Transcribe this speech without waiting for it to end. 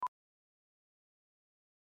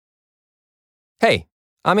Hey,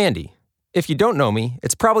 I'm Andy. If you don't know me,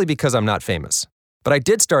 it's probably because I'm not famous. But I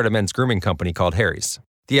did start a men's grooming company called Harry's.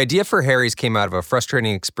 The idea for Harry's came out of a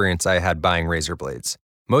frustrating experience I had buying razor blades.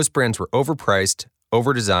 Most brands were overpriced,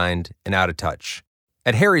 overdesigned, and out of touch.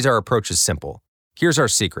 At Harry's, our approach is simple. Here's our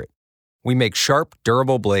secret. We make sharp,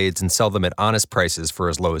 durable blades and sell them at honest prices for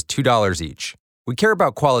as low as $2 each. We care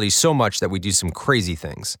about quality so much that we do some crazy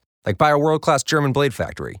things, like buy a world-class German blade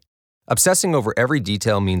factory. Obsessing over every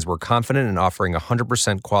detail means we're confident in offering a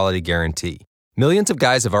 100% quality guarantee. Millions of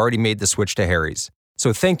guys have already made the switch to Harry's,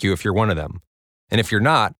 so thank you if you're one of them. And if you're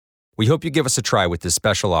not, we hope you give us a try with this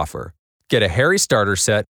special offer. Get a Harry starter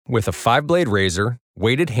set with a 5-blade razor,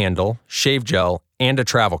 weighted handle, shave gel, and a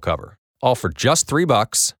travel cover, all for just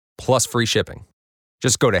 $3 plus free shipping.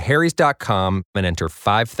 Just go to harrys.com and enter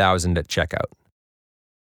 5000 at checkout.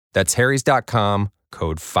 That's harrys.com,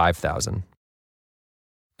 code 5000.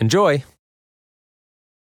 Enjoy.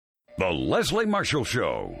 The Leslie Marshall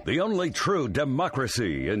Show, the only true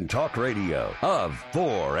democracy in talk radio, of,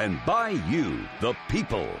 for, and by you, the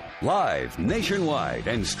people. Live nationwide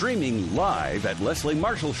and streaming live at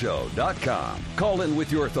lesliemarshallshow.com. Call in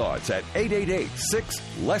with your thoughts at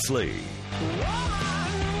 888-6-LESLIE.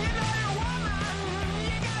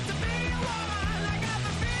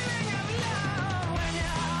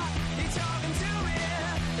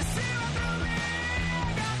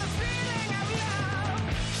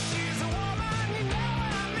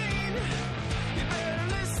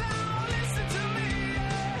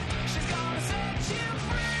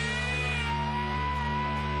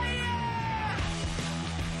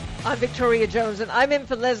 I'm Victoria Jones, and I'm in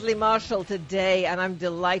for Leslie Marshall today, and I'm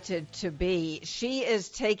delighted to be. She is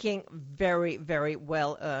taking very, very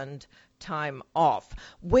well-earned time off.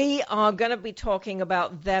 We are going to be talking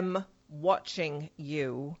about them watching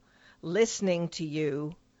you, listening to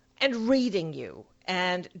you, and reading you,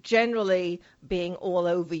 and generally being all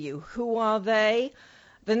over you. Who are they?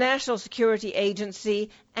 The National Security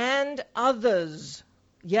Agency and others.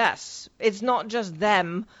 Yes, it's not just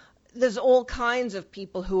them. There's all kinds of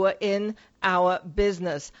people who are in our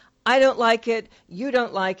business. I don't like it. You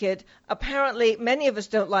don't like it. Apparently, many of us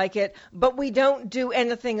don't like it, but we don't do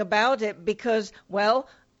anything about it because, well,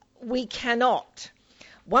 we cannot.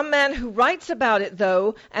 One man who writes about it,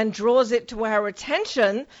 though, and draws it to our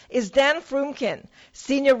attention is Dan Frumkin,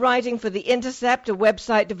 senior writing for The Intercept, a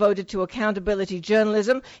website devoted to accountability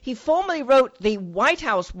journalism. He formerly wrote the White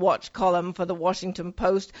House Watch column for The Washington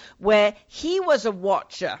Post, where he was a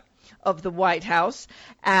watcher of the White House.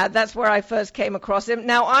 That's where I first came across him.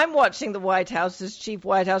 Now I'm watching the White House as chief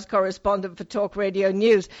White House correspondent for Talk Radio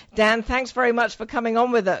News. Dan, thanks very much for coming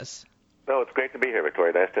on with us. No, it's great to be here,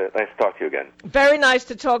 Victoria. Nice to talk to you again. Very nice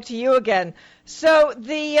to talk to you again. So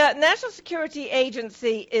the National Security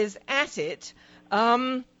Agency is at it,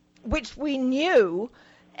 which we knew,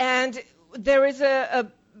 and there is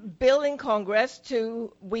a bill in Congress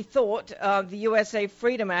to, we thought, the USA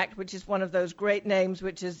Freedom Act, which is one of those great names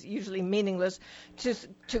which is usually meaningless,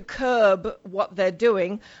 to curb what they're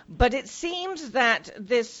doing. But it seems that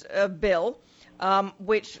this bill,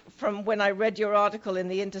 which from when I read your article in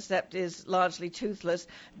The Intercept is largely toothless,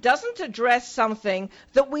 doesn't address something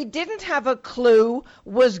that we didn't have a clue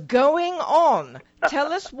was going on.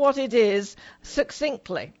 Tell us what it is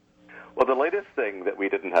succinctly. Well, the latest thing that we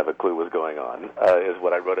didn't have a clue was going on is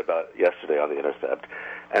what I wrote about yesterday on The Intercept,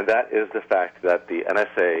 and that is the fact that the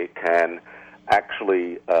NSA can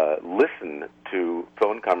actually listen to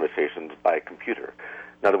phone conversations by computer.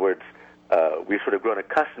 In other words, we've sort of grown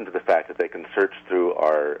accustomed to the fact that they can search through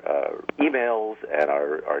our emails and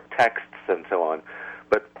our texts and so on,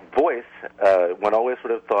 but voice, one always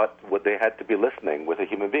sort of thought they had to be listening with a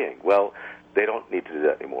human being. Well, they don't need to do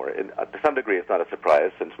that anymore. And to some degree, it's not a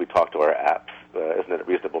surprise since we talk to our apps. Isn't it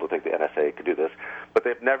reasonable to think the NSA could do this? But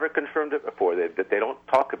they've never confirmed it before. They don't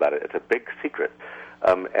talk about it. It's a big secret.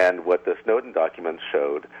 And what the Snowden documents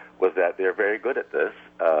showed was that they're very good at this,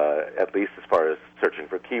 at least as far as searching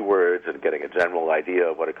for keywords and getting a general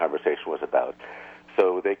idea of what a conversation was about.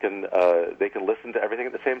 So they can listen to everything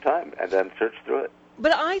at the same time and then search through it.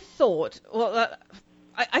 But I thought,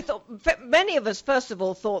 I thought many of us, first of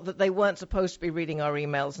all, thought that they weren't supposed to be reading our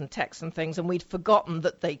emails and texts and things, and we'd forgotten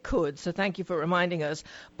that they could, so thank you for reminding us.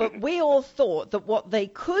 But we all thought that what they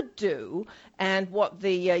could do and what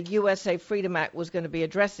the USA Freedom Act was going to be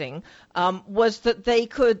addressing was that they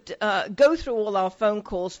could go through all our phone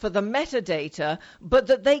calls for the metadata, but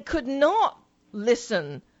that they could not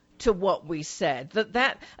listen to what we said,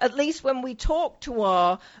 that at least when we talked to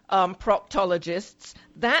our proctologists,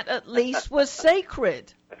 that at least was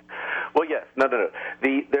sacred. Well, yes. No. The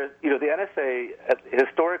NSA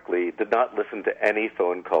historically did not listen to any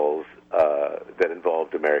phone calls that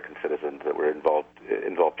involved American citizens, that were involved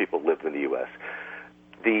people who lived in the U.S.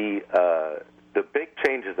 The big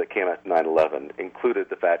changes that came after 9/11 included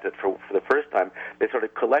the fact that for the first time they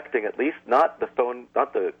started collecting at least not the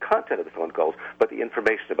content of the phone calls, but the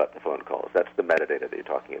information about the phone calls. That's the metadata that you're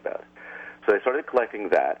talking about. So they started collecting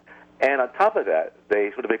that, and on top of that,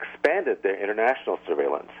 they sort of expanded their international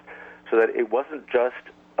surveillance so that it wasn't just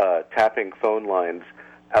tapping phone lines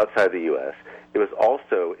outside the U.S. It was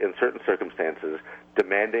also, in certain circumstances,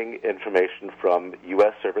 demanding information from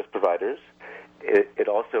U.S. service providers. It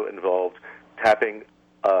also involved tapping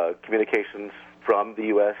communications from the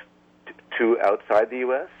U.S. to outside the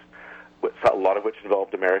U.S., a lot of which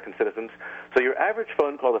involved American citizens. So your average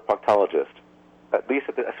phone call to a proctologist, at least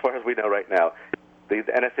as far as we know right now, the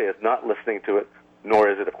NSA is not listening to it, nor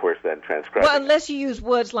is it, of course, then transcribing. Well, unless you use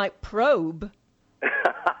words like probe.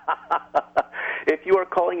 If you are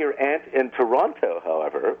calling your aunt in Toronto,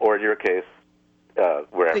 however, or in your case,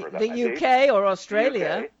 wherever the UK or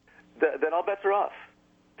Australia, then all bets are off,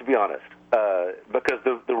 to be honest, because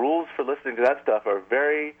the rules for listening to that stuff are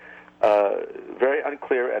very, very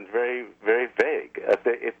unclear and very, very vague.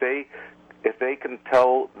 If they can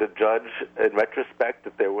tell the judge in retrospect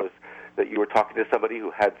that you were talking to somebody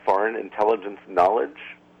who had foreign intelligence knowledge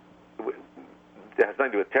that has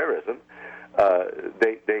nothing to do with terrorism,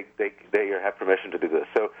 they have permission to do this.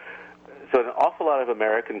 So an awful lot of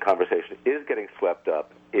American conversation is getting swept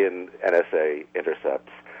up in NSA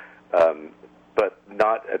intercepts, but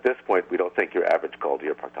not at this point. We don't think your average call to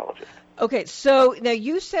your proctologist. Okay, so now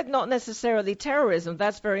you said not necessarily terrorism.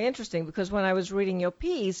 That's very interesting because when I was reading your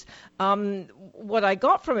piece, what I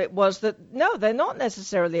got from it was that, no, they're not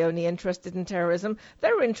necessarily only interested in terrorism.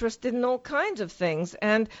 They're interested in all kinds of things.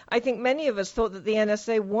 And I think many of us thought that the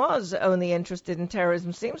NSA was only interested in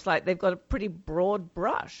terrorism. Seems like they've got a pretty broad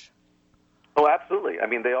brush. Oh, absolutely. I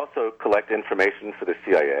mean, they also collect information for the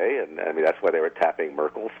CIA, and I mean that's why they were tapping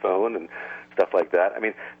Merkel's phone and stuff like that. I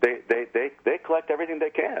mean, they collect everything they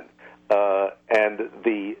can, and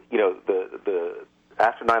the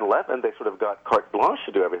after 9/11, they sort of got carte blanche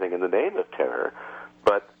to do everything in the name of terror.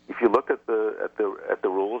 But if you look at the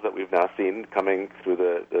rules that we've now seen coming through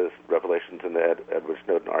the revelations in the Edward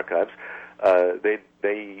Snowden archives,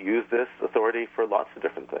 they use this authority for lots of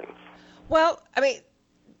different things. Well, I mean,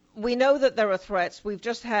 we know that there are threats. We've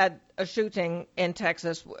just had a shooting in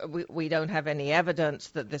Texas. We don't have any evidence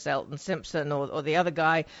that this Elton Simpson or the other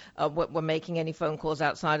guy were making any phone calls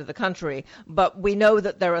outside of the country. But we know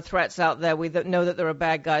that there are threats out there. We know that there are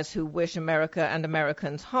bad guys who wish America and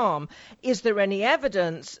Americans harm. Is there any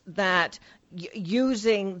evidence that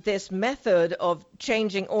using this method of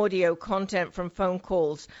changing audio content from phone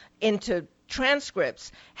calls into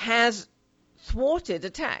transcripts has thwarted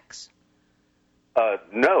attacks?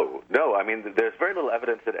 No. I mean, there's very little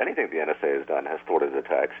evidence that anything the NSA has done has thwarted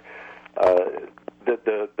attacks.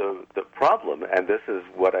 The problem, and this is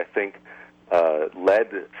what I think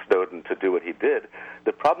led Snowden to do what he did,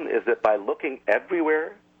 the problem is that by looking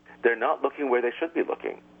everywhere, they're not looking where they should be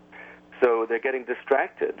looking. So they're getting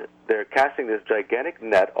distracted. They're casting this gigantic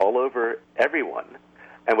net all over everyone,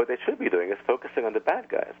 and what they should be doing is focusing on the bad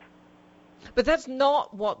guys. But that's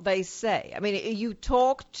not what they say. I mean, you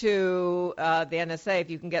talk to the NSA, if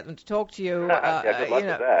you can get them to talk to you, good luck with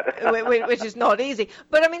that. which is not easy.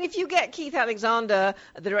 But, I mean, if you get Keith Alexander,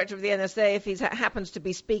 the director of the NSA, if he happens to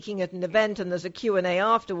be speaking at an event and there's a Q&A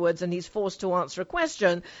afterwards and he's forced to answer a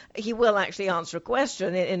question, he will actually answer a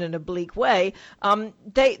question in an oblique way.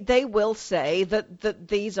 They will say that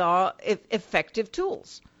these are effective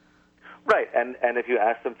tools. Right, and if you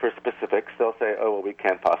ask them for specifics, they'll say, oh, well, we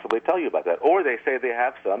can't possibly tell you about that. Or they say they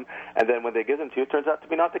have some, and then when they give them to you, it turns out to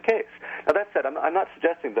be not the case. Now, that said, I'm not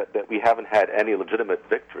suggesting that we haven't had any legitimate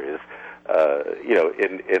victories,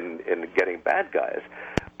 in getting bad guys.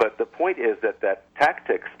 But the point is that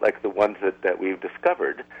tactics, like the ones that we've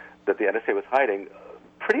discovered, that the NSA was hiding,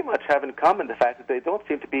 pretty much have in common the fact that they don't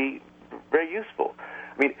seem to be very useful.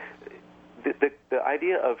 I mean, the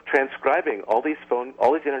idea of transcribing all these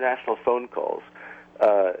international phone calls.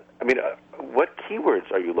 What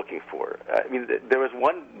keywords are you looking for? I mean, there was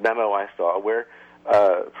one memo I saw where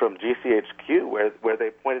from GCHQ where they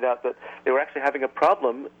pointed out that they were actually having a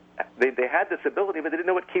problem. They had this ability, but they didn't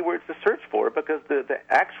know what keywords to search for because the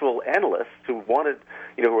actual analysts who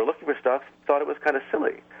were looking for stuff thought it was kind of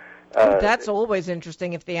silly. That's always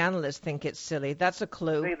interesting if the analysts think it's silly. That's a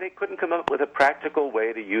clue. They couldn't come up with a practical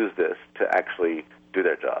way to use this to actually do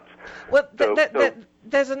their jobs. Well,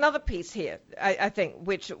 there's another piece here, I think,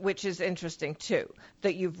 which is interesting too,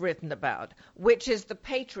 that you've written about, which is the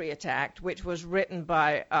Patriot Act, which was written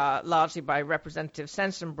by largely by Representative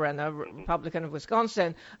Sensenbrenner, Republican of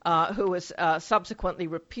Wisconsin, who has subsequently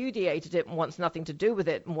repudiated it and wants nothing to do with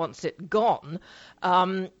it and wants it gone.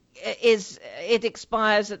 It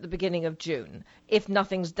expires at the beginning of June if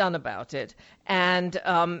nothing's done about it, and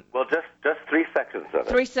well, just 3 sections of it.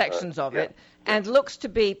 3 sections of it, and looks to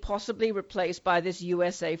be possibly replaced by this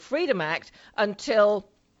USA Freedom Act until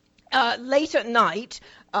late at night.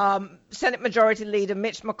 Senate Majority Leader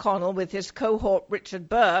Mitch McConnell, with his cohort Richard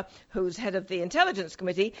Burr, who's head of the Intelligence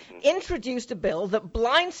Committee, introduced a bill that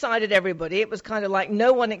blindsided everybody. It was kind of like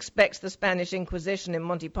No One Expects the Spanish Inquisition in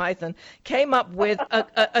Monty Python. Came up with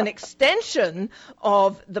an extension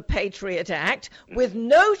of the Patriot Act with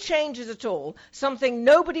no changes at all, something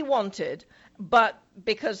nobody wanted. But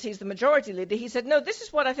because he's the majority leader, he said, no, this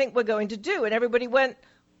is what I think we're going to do. And everybody went,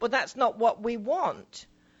 well, that's not what we want.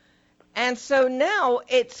 And so now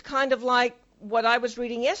it's kind of like what I was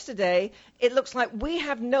reading yesterday. It looks like we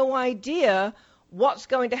have no idea what's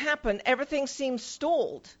going to happen. Everything seems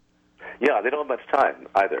stalled. Yeah, they don't have much time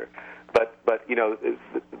either. But you know,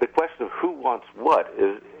 the question of who wants what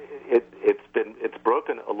is it's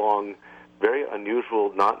broken along very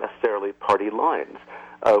unusual, not necessarily party lines.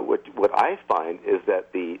 What I find is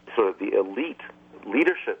that the sort of the elite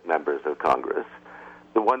leadership members of Congress,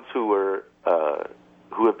 the ones who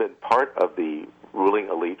have been part of the ruling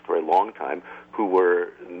elite for a long time, who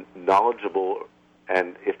were knowledgeable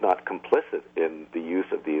and, if not complicit, in the use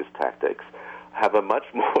of these tactics, have a much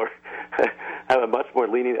more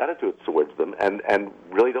lenient attitude towards them, and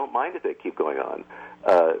really don't mind if they keep going on.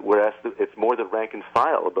 Whereas it's more the rank and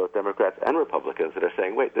file of both Democrats and Republicans that are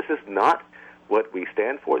saying, "Wait, this is not what we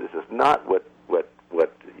stand for. This is not what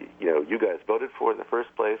you guys voted for in the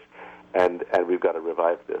first place, and we've got to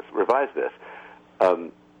revise this."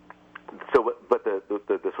 But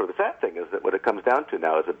the sort of sad thing is that what it comes down to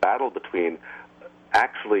now is a battle between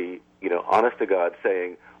actually, honest to God,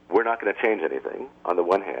 saying we're not going to change anything on the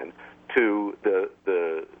one hand, to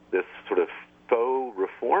this sort of faux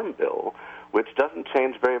reform bill, which doesn't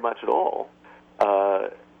change very much at all,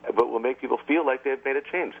 but will make people feel like they've made a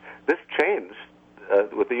change. This change,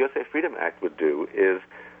 what the USA Freedom Act would do, is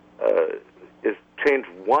change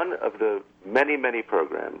one of the many, many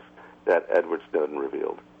programs that Edward Snowden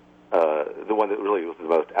revealed. The one that really was the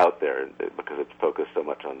most out there because it's focused so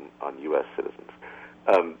much on U.S. citizens.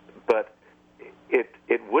 But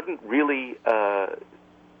it wouldn't really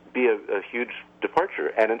be a huge departure.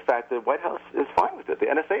 And in fact, the White House is fine with it. The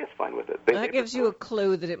NSA is fine with it. That gives you a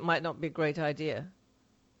clue that it might not be a great idea.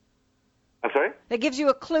 I'm sorry? That gives you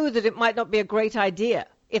a clue that it might not be a great idea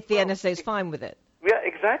if the NSA is fine with it. Yeah,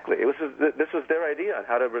 exactly. This was their idea on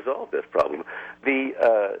how to resolve this problem.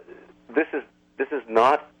 This is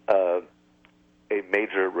not a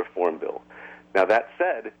major reform bill. Now, that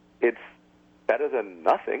said, it's better than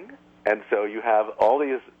nothing, and so you have all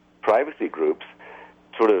these privacy groups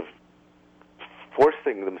sort of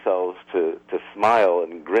forcing themselves to smile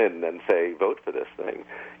and grin and say, vote for this thing,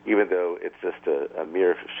 even though it's just a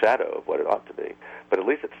mere shadow of what it ought to be. But at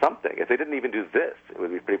least it's something. If they didn't even do this, it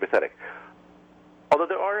would be pretty pathetic. Although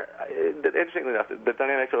there are, interestingly enough, the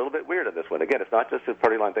dynamics are a little bit weird on this one. Again, it's not just a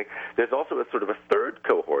party line thing. There's also a sort of a third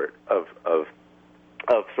cohort of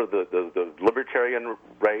sort of the libertarian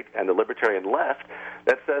right and the libertarian left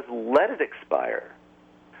that says, let it expire.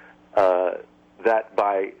 So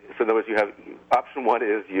in other words, you have option one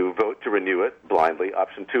is you vote to renew it blindly.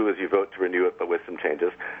 Option two is you vote to renew it but with some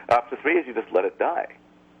changes. Option three is you just let it die.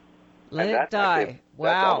 Let it die.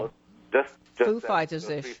 Wow. Just Foo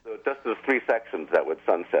Fighters-ish. Just those 3 sections that would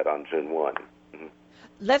sunset on June 1. Mm-hmm.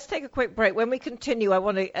 Let's take a quick break. When we continue, I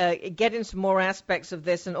want to get into more aspects of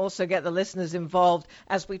this and also get the listeners involved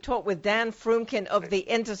as we talk with Dan Frumkin of The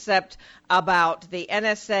Intercept about the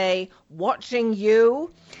NSA watching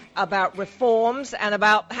you, about reforms, and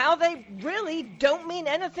about how they really don't mean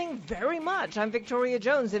anything very much. I'm Victoria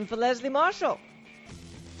Jones, in for Leslie Marshall.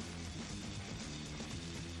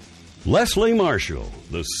 Leslie Marshall,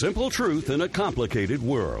 the simple truth in a complicated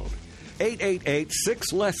world.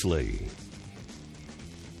 888-6-LESLIE.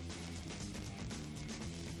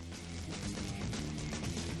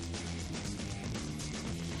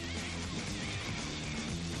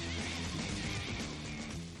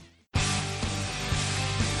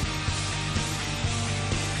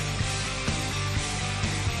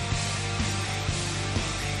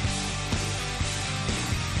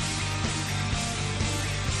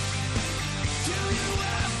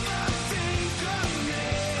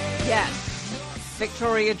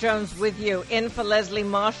 Victoria Jones with you, in for Leslie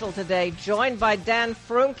Marshall today, joined by Dan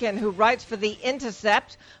Frumkin, who writes for The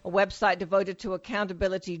Intercept, a website devoted to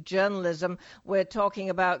accountability journalism. We're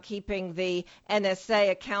talking about keeping the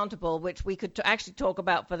NSA accountable, which we could actually talk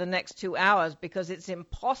about for the next 2 hours because it's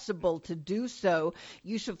impossible to do so.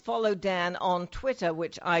 You should follow Dan on Twitter,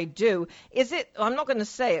 which I do. I'm not going to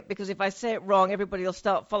say it because if I say it wrong, everybody will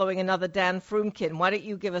start following another Dan Frumkin. Why don't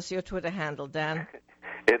you give us your Twitter handle, Dan?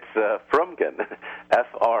 It's Frumkin, Fromkin.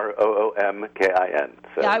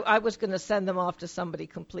 So. Yeah, I was going to send them off to somebody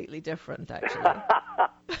completely different, actually.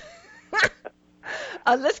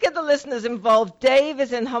 Let's get the listeners involved. Dave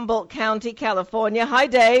is in Humboldt County, California. Hi,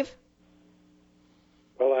 Dave.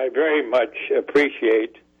 Well, I very much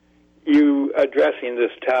appreciate you addressing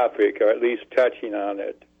this topic, or at least touching on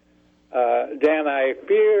it. Dan, I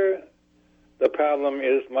fear the problem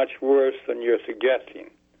is much worse than you're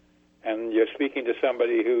suggesting. And you're speaking to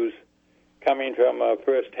somebody who's coming from a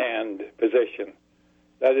first-hand position.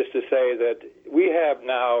 That is to say that we have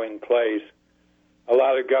now in place a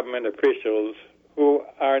lot of government officials who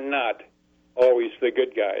are not always the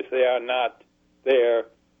good guys. They are not there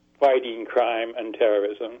fighting crime and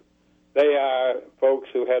terrorism. They are folks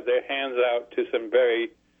who have their hands out to some very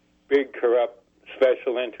big corrupt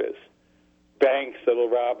special interests, banks that will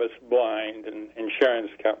rob us blind and insurance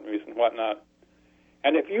companies and whatnot.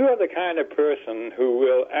 And if you are the kind of person who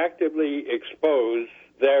will actively expose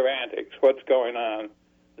their antics, what's going on,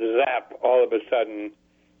 zap, all of a sudden,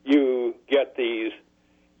 you get these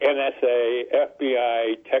NSA,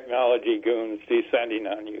 FBI technology goons descending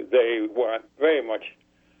on you. They want very much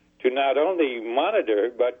to not only monitor,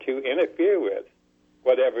 but to interfere with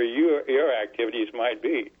whatever your activities might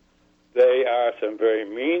be. They are some very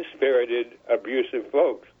mean-spirited, abusive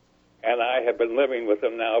folks, and I have been living with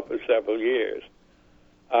them now for several years.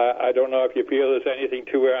 I don't know if you feel there's anything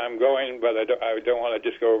to where I'm going, but I don't want to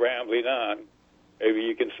just go rambling on. Maybe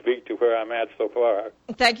you can speak to where I'm at so far.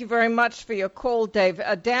 Thank you very much for your call, Dave.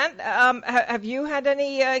 Dan, have you had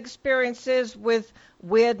any experiences with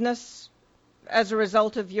weirdness as a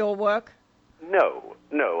result of your work? No,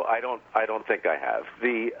 I don't think I have.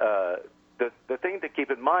 The thing to keep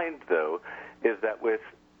in mind, though, is that with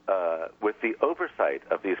the oversight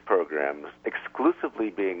of these programs exclusively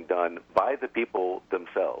being done by the people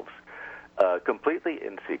themselves, completely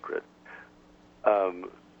in secret,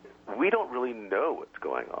 we don't really know what's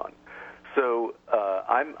going on. So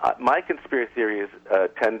my conspiracy theories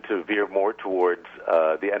tend to veer more towards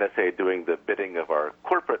the NSA doing the bidding of our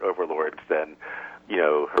corporate overlords than,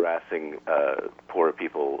 harassing poor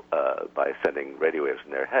people by sending radio waves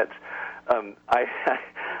in their heads.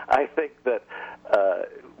 I think that,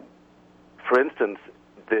 for instance,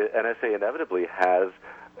 the NSA inevitably has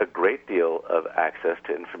a great deal of access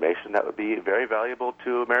to information that would be very valuable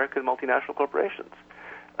to American multinational corporations.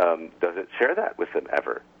 Does it share that with them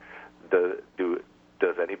ever?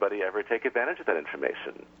 Does anybody ever take advantage of that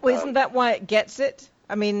information? Well, isn't that why it gets it?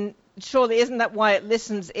 I mean, surely isn't that why it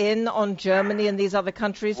listens in on Germany and these other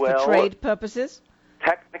countries for trade purposes?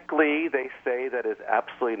 Technically, they say that is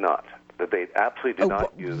absolutely not. That they absolutely do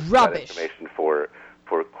not use rubbish. That information for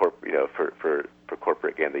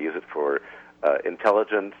corporate gain. They use it for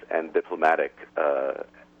intelligence and diplomatic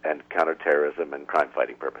and counterterrorism and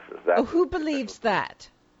crime-fighting purposes. Who believes that?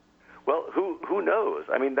 Well, who knows?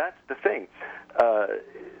 I mean, that's the thing.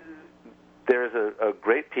 There's a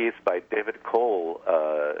great piece by David Cole,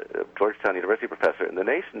 Georgetown University professor, in The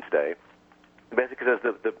Nation today. Basically says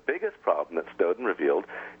the biggest problem that Snowden revealed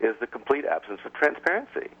is the complete absence of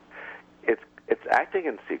transparency. It's acting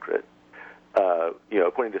in secret,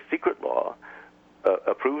 according to secret law,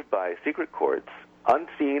 approved by secret courts,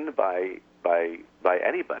 unseen by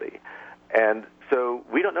anybody. And so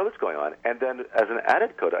we don't know what's going on. And then as an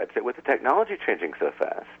added coda, I'd say with the technology changing so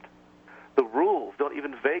fast, the rules don't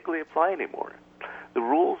even vaguely apply anymore. The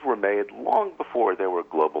rules were made long before there were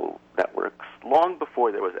global networks, long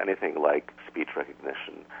before there was anything like speech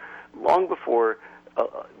recognition, long before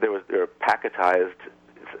there were packetized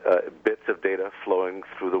bits of data flowing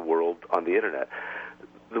through the world on the Internet.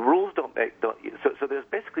 The rules so there's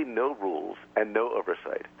basically no rules and no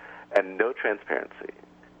oversight and no transparency.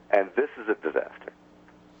 And this is a disaster.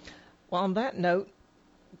 Well, on that note,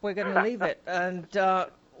 we're going to leave it. And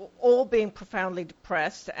all being profoundly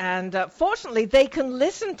depressed. And fortunately, they can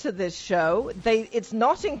listen to this show. It's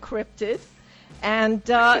not encrypted. And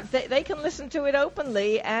they can listen to it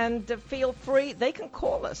openly and feel free. They can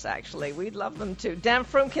call us, actually. We'd love them to. Dan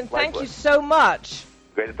Frumkin, thank you so much.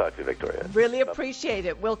 Great to talk to you, Victoria. Really appreciate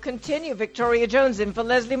it. We'll continue. Victoria Jones in for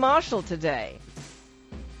Leslie Marshall today.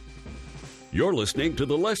 You're listening to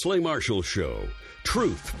The Leslie Marshall Show.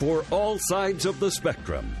 Truth for all sides of the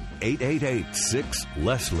spectrum.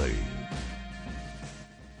 888-6-LESLIE.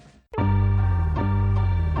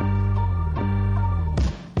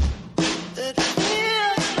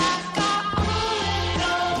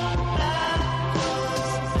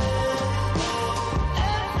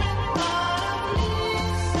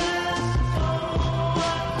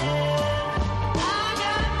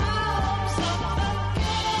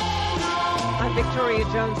 Victoria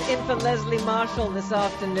Jones in for Leslie Marshall this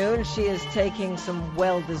afternoon. She is taking some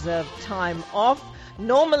well-deserved time off.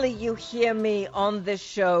 Normally you hear me on this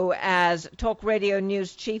show as Talk Radio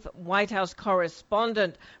News Chief White House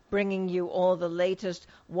Correspondent, bringing you all the latest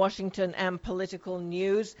Washington and political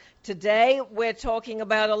news. Today we're talking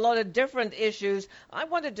about a lot of different issues. I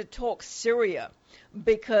wanted to talk Syria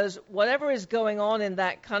because whatever is going on in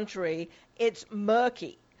that country, it's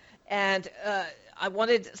murky. And I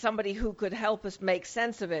wanted somebody who could help us make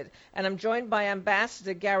sense of it. And I'm joined by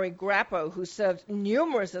Ambassador Gary Grappo, who served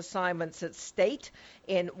numerous assignments at state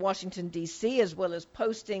in Washington, D.C., as well as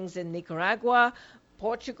postings in Nicaragua,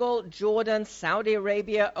 Portugal, Jordan, Saudi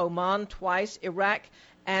Arabia, Oman twice, Iraq,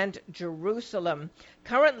 and Jerusalem.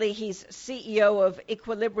 Currently, he's CEO of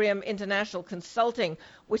Equilibrium International Consulting,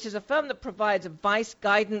 which is a firm that provides advice,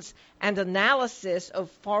 guidance, and analysis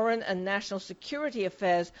of foreign and national security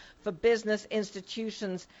affairs for business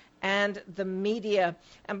institutions and the media.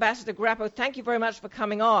 Ambassador Grappo, thank you very much for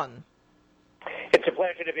coming on. It's a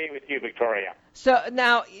pleasure to be with you, Victoria. So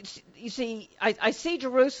now, you see, I see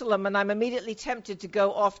Jerusalem, and I'm immediately tempted to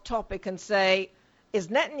go off topic and say, is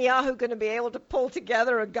Netanyahu going to be able to pull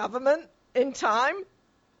together a government in time?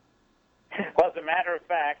 Well, as a matter of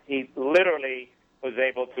fact, he literally was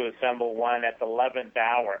able to assemble one at the 11th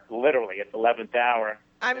hour, literally at the 11th hour.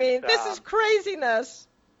 I mean, this is craziness.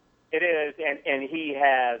 It is, and he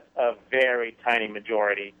has a very tiny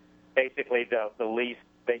majority, basically the least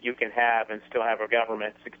that you can have and still have a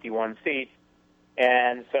government, 61 seats.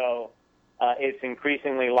 And so it's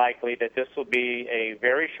increasingly likely that this will be a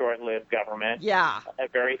very short-lived government. Yeah. A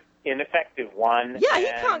very ineffective one. Yeah, he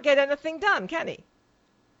can't get anything done, can he?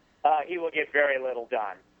 He will get very little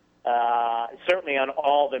done. Certainly on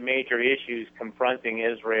all the major issues confronting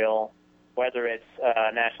Israel, whether it's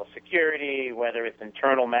national security, whether it's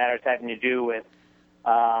internal matters having to do with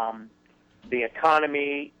the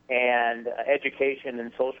economy and education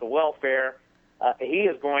and social welfare, he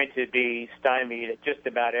is going to be stymied at just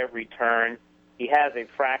about every turn. He has a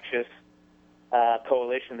fractious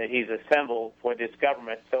coalition that he's assembled for this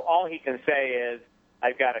government. So all he can say is,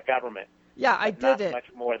 I've got a government. Yeah, I did it. Not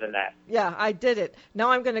much more than that. Yeah, I did it.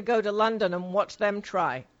 Now I'm going to go to London and watch them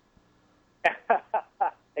try.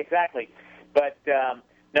 Exactly. But,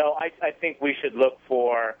 no, I think we should look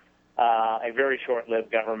for a very short-lived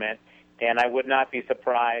government, and I would not be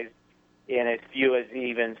surprised in as few as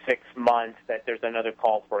even 6 months that there's another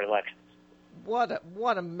call for elections. What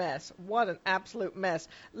a mess. What an absolute mess.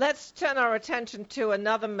 Let's turn our attention to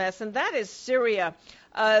another mess, and that is Syria,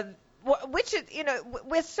 which is,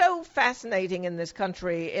 we're so fascinating in this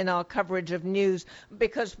country in our coverage of news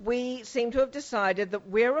because we seem to have decided that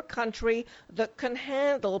we're a country that can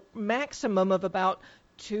handle maximum of about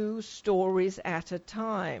 2 stories at a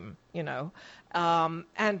time,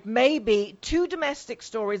 and maybe 2 domestic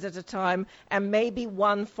stories at a time and maybe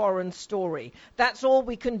 1 foreign story. That's all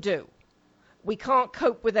we can do. We can't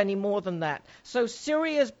cope with any more than that. So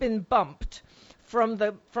Syria's been bumped from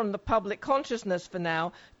the public consciousness for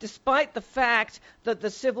now, despite the fact that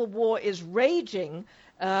the civil war is raging.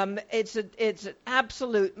 It's an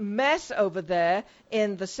absolute mess over there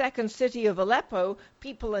in the second city of Aleppo.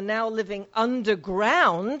 People are now living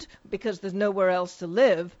underground because there's nowhere else to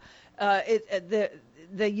live. They're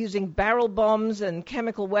using barrel bombs and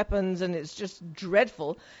chemical weapons, and it's just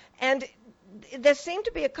dreadful. And there seem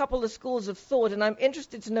to be a couple of schools of thought, and I'm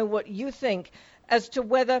interested to know what you think as to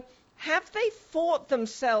whether have they fought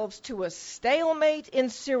themselves to a stalemate in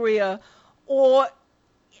Syria, or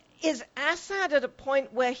is Assad at a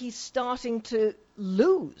point where he's starting to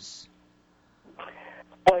lose?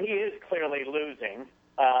 Well, he is clearly losing.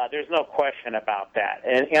 There's no question about that,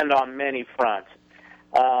 and on many fronts.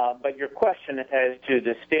 But your question as to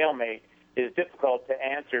the stalemate is difficult to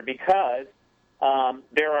answer because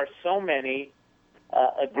there are so many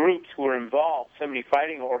groups who are involved, so many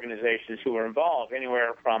fighting organizations who are involved,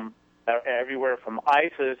 everywhere from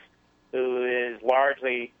ISIS, who is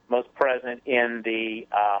largely most present in the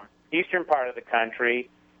eastern part of the country,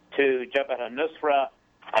 to Jabhat al-Nusra,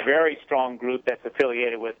 a very strong group that's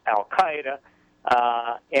affiliated with Al-Qaeda.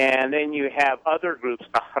 And then you have other groups,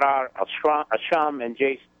 Ahrar al-Sham and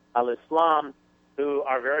Jaish al-Islam, who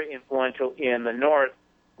are very influential in the north,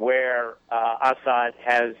 where Assad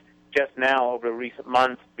has just now, over recent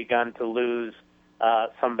months, begun to lose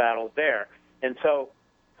some battles there. And so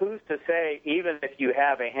who's to say, even if you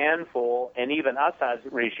have a handful, and even Assad's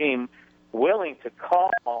regime, willing to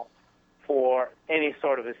call for any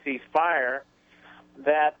sort of a ceasefire,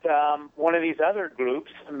 that one of these other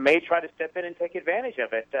groups may try to step in and take advantage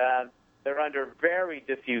of it. They're under very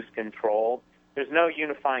diffuse control. There's no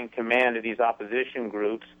unifying command of these opposition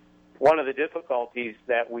groups. One of the difficulties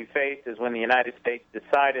that we faced is when the United States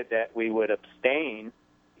decided that we would abstain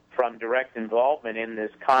from direct involvement in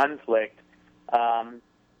this conflict,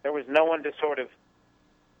 there was no one to sort of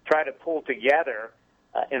try to pull together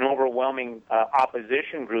an overwhelming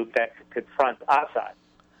opposition group that could confront Assad.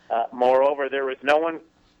 Moreover, there was no one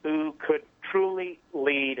who could truly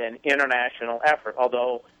lead an international effort,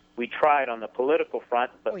 although we tried on the political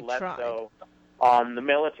front, but less so on the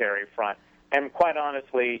military front. And quite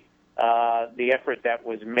honestly, the effort that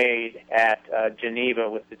was made at Geneva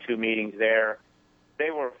with the two meetings there, they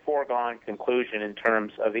were a foregone conclusion in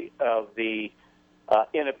terms of the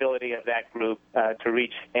inability of that group to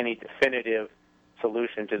reach any definitive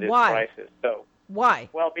solution to this crisis. So why?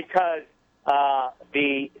 Well, because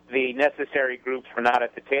the necessary groups were not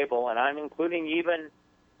at the table, and I'm including even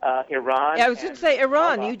Iran. Yeah, I was going to say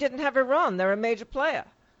Iran. You didn't have Iran. They're a major player.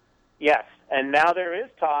 Yes, and now there is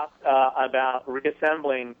talk about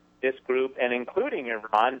reassembling this group and including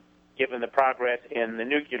Iran, given the progress in the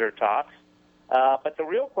nuclear talks. But the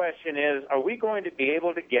real question is, are we going to be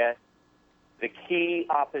able to get the key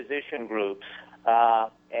opposition groups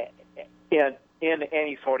in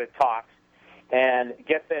any sort of talks and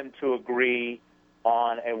get them to agree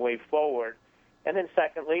on a way forward? And then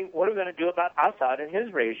secondly, what are we going to do about Assad and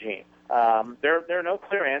his regime? There are no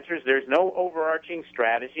clear answers. There's no overarching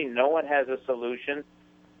strategy. No one has a solution.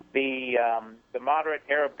 The moderate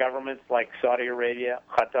Arab governments like Saudi Arabia,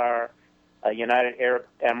 Qatar, United Arab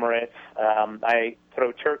Emirates, I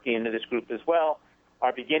throw Turkey into this group as well,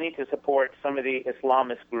 are beginning to support some of the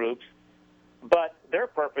Islamist groups, but their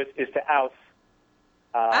purpose is to oust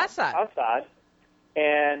Assad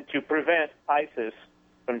and to prevent ISIS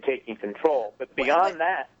from taking control. But beyond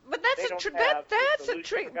that, but that's a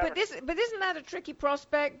trick. But isn't that a tricky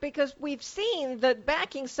prospect? Because we've seen that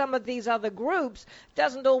backing some of these other groups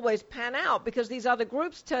doesn't always pan out, because these other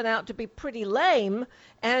groups turn out to be pretty lame,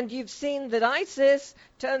 and you've seen that ISIS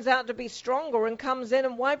turns out to be stronger and comes in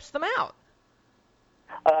and wipes them out.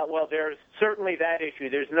 Well, there's certainly that issue.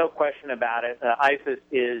 There's no question about it. ISIS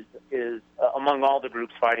is among all the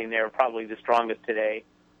groups fighting there, probably the strongest today.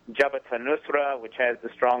 Jabhat al-Nusra, which has the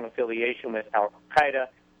strong affiliation with al-Qaeda,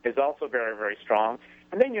 is also very, very strong.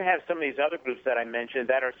 And then you have some of these other groups that I mentioned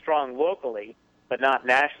that are strong locally, but not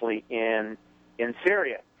nationally in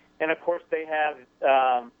Syria. And, of course, they have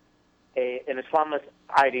an Islamist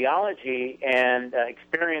ideology, and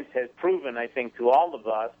experience has proven, I think, to all of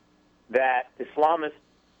us, that Islamists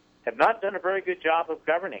have not done a very good job of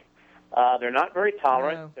governing. They're not very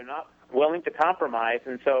tolerant. No. They're not willing to compromise.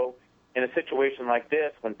 And so in a situation like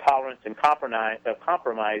this, when tolerance and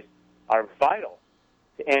compromise are vital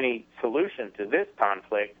to any solution to this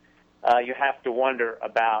conflict, you have to wonder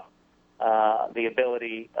about the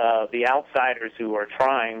ability of the outsiders who are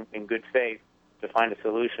trying in good faith to find a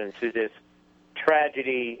solution to this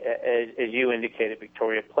tragedy, as you indicated,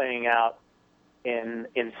 Victoria, playing out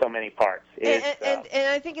in so many parts. And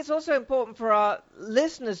I think it's also important for our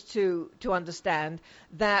listeners to understand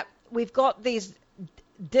that we've got these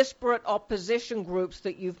disparate opposition groups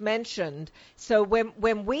that you've mentioned. So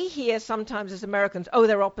when we hear sometimes as Americans, oh,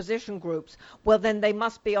 they're opposition groups, well, then they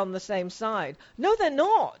must be on the same side. No, they're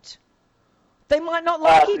not. They might not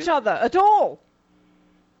like each other at all.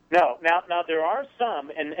 No. Now there are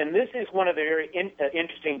some, and this is one of the very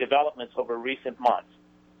interesting developments over recent months.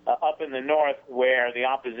 Up in the north, where the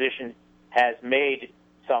opposition has made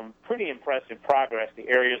some pretty impressive progress, the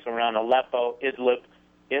areas around Aleppo, Idlib.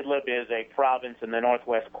 Idlib is a province in the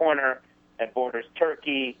northwest corner that borders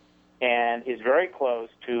Turkey and is very close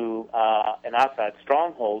to an Assad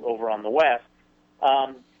stronghold over on the west.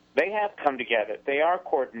 They have come together. They are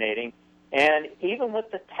coordinating, and even with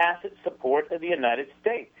the tacit support of the United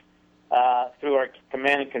States through our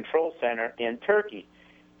command and control center in Turkey.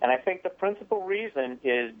 And I think the principal reason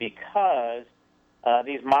is because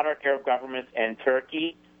these moderate Arab governments and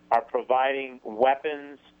Turkey are providing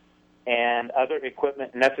weapons and other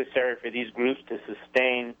equipment necessary for these groups to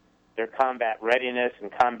sustain their combat readiness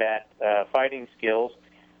and combat fighting skills.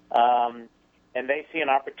 And they see an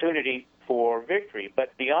opportunity for victory.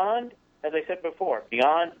 But beyond, as I said before,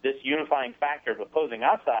 beyond this unifying factor of opposing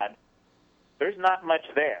Assad, there's not much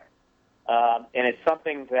there. And it's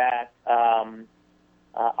something that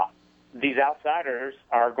these outsiders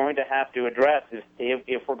are going to have to address is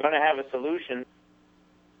if we're going to have a solution,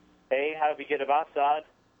 A, how do we get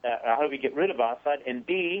rid of Assad, and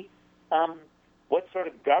B, what sort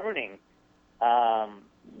of governing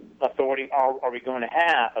authority are we going to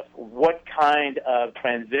have? What kind of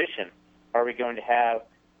transition are we going to have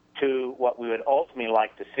to what we would ultimately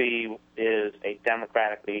like to see is a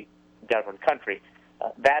democratically governed country?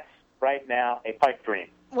 That's right now a pipe dream.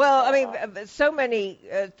 Well, I mean, so many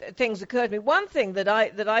things occurred to me. One thing that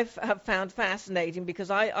I have found fascinating, because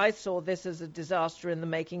I saw this as a disaster in the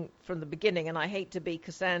making from the beginning, and I hate to be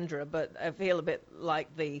Cassandra, but I feel a bit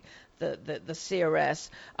like the CRS.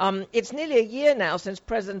 It's nearly a year now since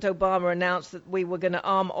President Obama announced that we were going to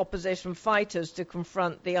arm opposition fighters to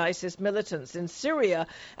confront the ISIS militants in Syria,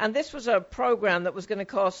 and this was a program that was going to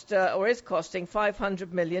cost, or is costing,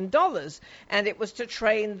 $500 million, and it was to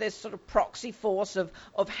train this sort of proxy force of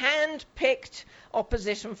hand-picked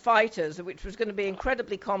opposition fighters, which was going to be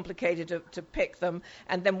incredibly complicated to pick them,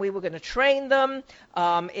 and then we were going to train them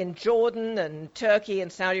in Jordan and Turkey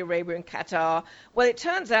and Saudi Arabia and Qatar. Well, it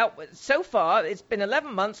turns out, so far, it's been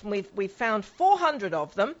 11 months, and we've found 400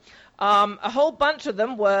 of them. A whole bunch of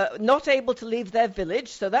them were not able to leave their village,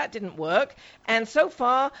 so that didn't work. And so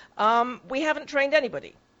far, we haven't trained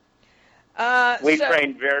anybody. We've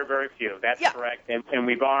trained very, very few. That's correct. And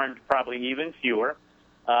we've armed probably even fewer.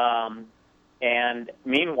 And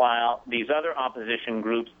meanwhile, these other opposition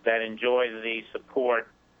groups that enjoy the support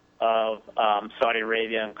of Saudi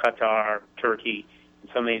Arabia and Qatar, Turkey,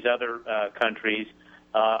 and some of these other countries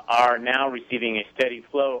are now receiving a steady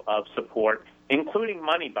flow of support, including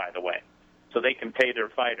money, by the way, so they can pay their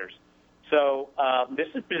fighters. So this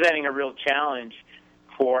is presenting a real challenge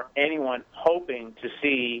for anyone hoping to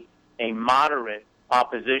see a moderate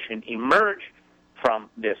opposition emerge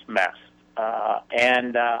from this mess.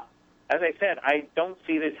 And as I said, I don't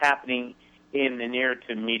see this happening in the near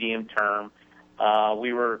to medium term.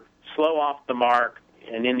 We were slow off the mark,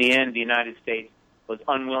 and in the end, the United States was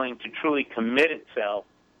unwilling to truly commit itself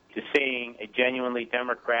to seeing a genuinely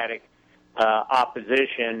democratic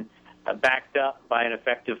opposition backed up by an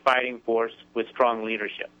effective fighting force with strong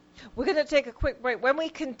leadership. We're going to take a quick break. When we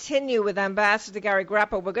continue with Ambassador Gary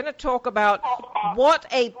Grappo, we're going to talk about what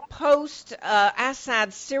a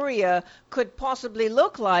post-Assad Syria could possibly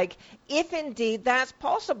look like, if indeed that's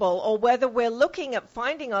possible, or whether we're looking at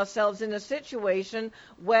finding ourselves in a situation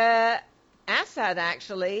where Assad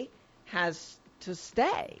actually has to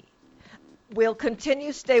stay. We'll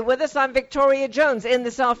continue. Stay with us. I'm Victoria Jones in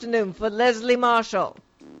this afternoon for Leslie Marshall.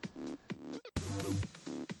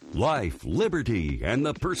 Life, liberty, and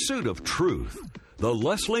the pursuit of truth. The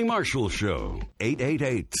Leslie Marshall Show.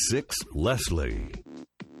 888-6-LESLIE.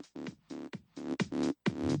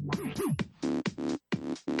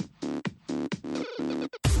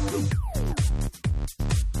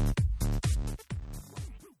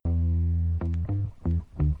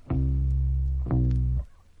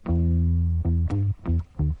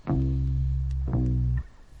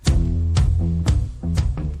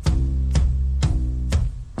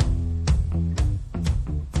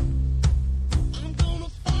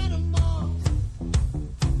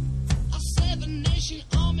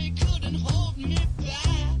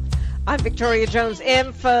 I'm Victoria Jones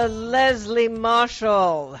in for Leslie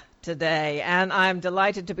Marshall today, and I'm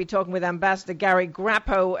delighted to be talking with Ambassador Gary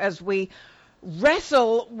Grappo as we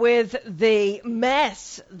wrestle with the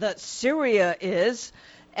mess that Syria is.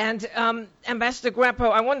 And Ambassador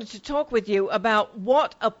Grappo, I wanted to talk with you about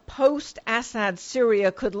what a post-Assad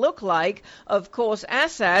Syria could look like. Of course,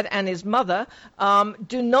 Assad and his mother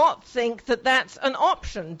do not think that that's an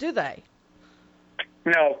option, do they?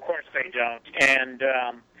 No, of course they don't. And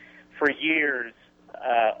for years,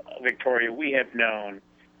 Victoria, we have known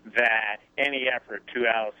that any effort to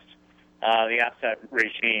oust the Assad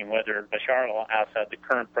regime, whether Bashar al-Assad, the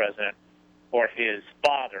current president, or his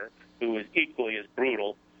father, who is equally as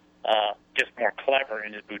brutal, just more clever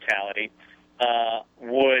in his brutality,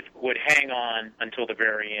 would hang on until the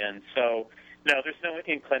very end. So, no, there's no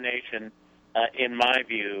inclination, in my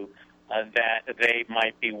view, that they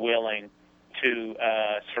might be willing to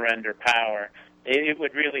surrender power. It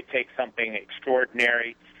would really take something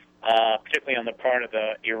extraordinary, particularly on the part of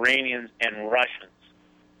the Iranians and Russians,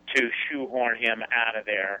 to shoehorn him out of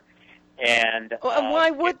there. And why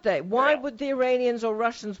would they? Why would the Iranians or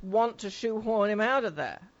Russians want to shoehorn him out of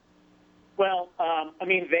there? Well, I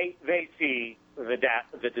mean, they see the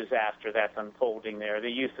disaster that's unfolding there, the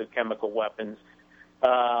use of chemical weapons,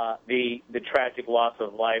 the tragic loss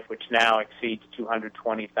of life, which now exceeds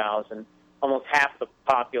 220,000, almost half the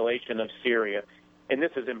population of Syria. And this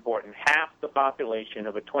is important. Half the population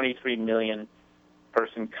of a 23 million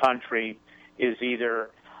first-person country is either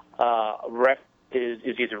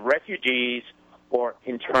refugees or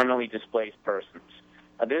internally displaced persons.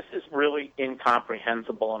 This is really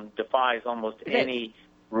incomprehensible and defies almost any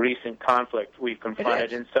recent conflict we've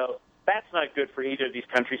confronted. And so that's not good for either of these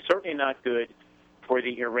countries, certainly not good for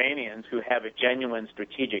the Iranians who have a genuine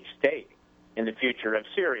strategic stake in the future of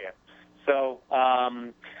Syria. So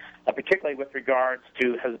particularly with regards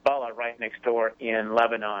to Hezbollah right next door in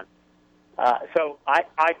Lebanon. So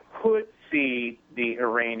I could see the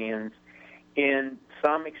Iranians in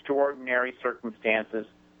some extraordinary circumstances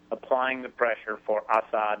applying the pressure for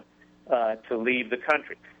Assad to leave the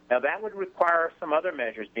country. Now, that would require some other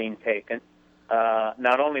measures being taken,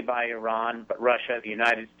 not only by Iran, but Russia, the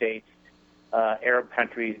United States, Arab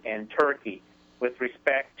countries, and Turkey, with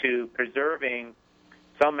respect to preserving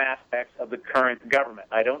some aspects of the current government.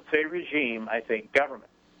 I don't say regime, I say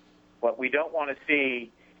government. What we don't want to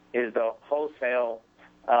see is the wholesale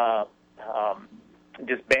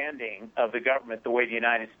disbanding of the government the way the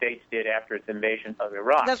United States did after its invasion of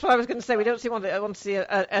Iraq. That's what I was going to say. We don't want to see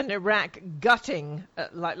an Iraq gutting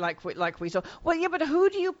like we saw. Well, yeah, but who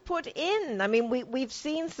do you put in? I mean, we've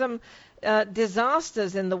seen some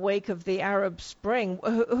disasters in the wake of the Arab Spring.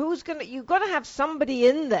 Who's going to? You've got to have somebody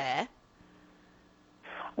in there.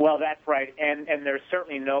 Well, that's right, and there's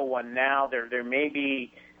certainly no one now. There may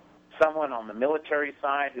be someone on the military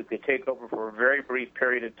side who could take over for a very brief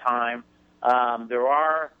period of time. There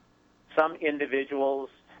are some individuals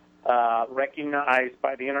recognized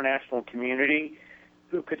by the international community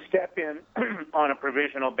who could step in on a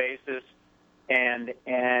provisional basis and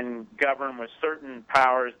govern with certain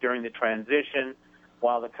powers during the transition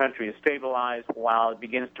while the country is stabilized, while it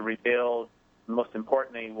begins to rebuild, and most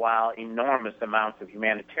importantly, while enormous amounts of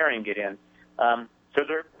humanitarian get in. So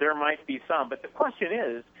there might be some. But the question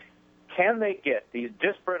is, can they get these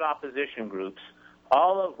disparate opposition groups,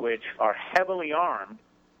 all of which are heavily armed,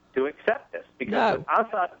 to accept this? Because with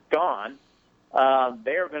Assad gone,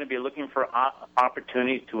 they are going to be looking for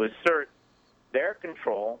opportunities to assert their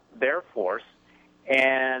control, their force,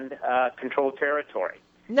 and control territory.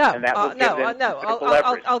 No, and that will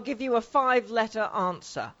I'll give you a 5-letter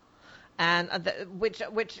answer, and which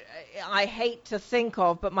I hate to think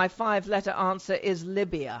of, but my 5-letter answer is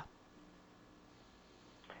Libya.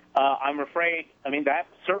 I'm afraid, that's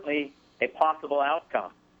certainly a possible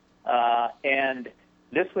outcome. And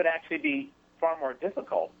this would actually be far more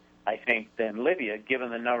difficult, I think, than Libya, given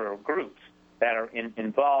the number of groups that are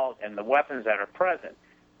involved and the weapons that are present,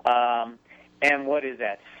 and what is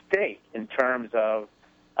at stake in terms of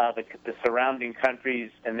the surrounding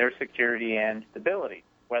countries and their security and stability,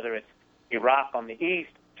 whether it's Iraq on the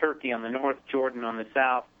east, Turkey on the north, Jordan on the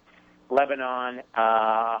south, Lebanon,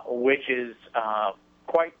 which is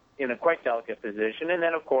in a quite delicate position, and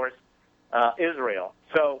then, of course, Israel.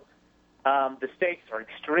 So the stakes are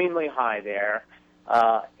extremely high there,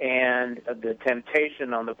 and the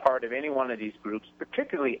temptation on the part of any one of these groups,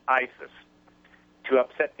 particularly ISIS, to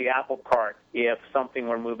upset the apple cart if something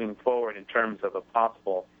were moving forward in terms of a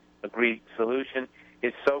possible agreed solution,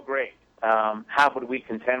 is so great. How would we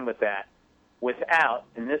contend with that without,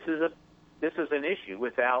 and this is an issue,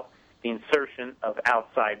 without the insertion of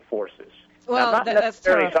outside forces? Well, now, that's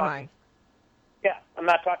terrifying. I'm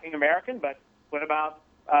not talking American, but what about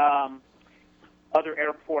other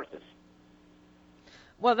Arab forces?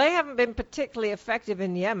 Well, they haven't been particularly effective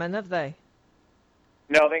in Yemen, have they?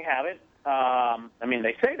 No, they haven't.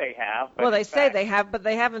 They say they have. But well, they say they have, but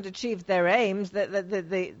they haven't achieved their aims.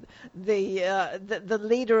 The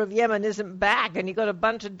leader of Yemen isn't back, and you've got a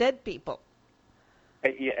bunch of dead people.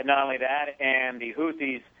 Not only that, and the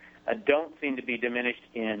Houthis don't seem to be diminished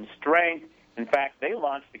in strength. In fact, they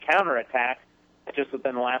launched a counterattack just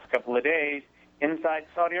within the last couple of days inside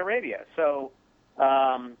Saudi Arabia. So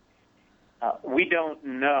we don't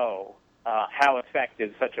know how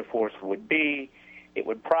effective such a force would be. It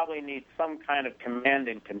would probably need some kind of command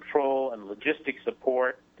and control and logistic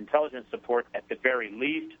support, intelligence support at the very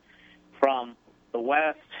least, from the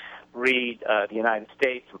West, read the United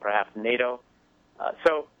States and perhaps NATO.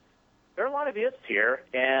 So there are a lot of ifs here,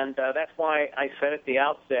 and that's why I said at the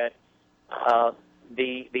outset,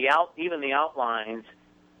 even the outlines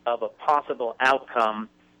of a possible outcome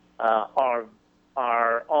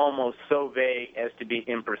are almost so vague as to be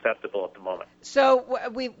imperceptible at the moment. So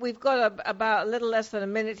we've got about a little less than a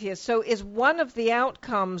minute here. So is one of the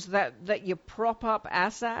outcomes that you prop up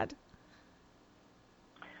Assad?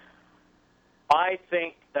 I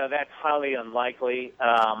think that's highly unlikely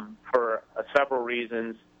for several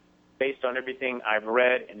reasons, based on everything I've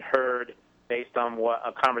read and heard, based on what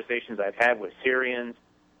conversations I've had with Syrians.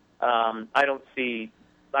 I don't see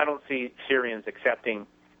don't see Syrians accepting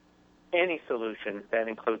any solution that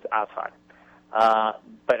includes Assad.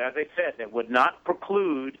 But as I said, it would not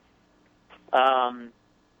preclude some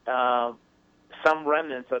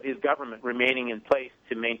remnants of his government remaining in place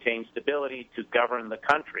to maintain stability, to govern the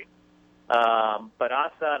country. But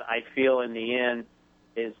Assad, I feel, in the end,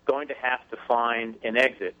 is going to have to find an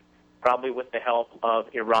exit, probably with the help of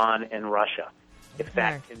Iran and Russia, if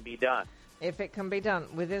that can be done. If it can be done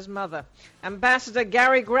with his mother. Ambassador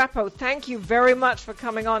Gary Grappo, thank you very much for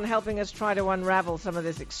coming on, helping us try to unravel some of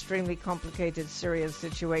this extremely complicated Syrian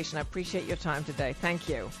situation. I appreciate your time today. Thank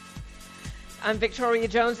you. I'm Victoria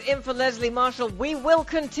Jones, in for Leslie Marshall. We will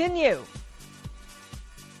continue.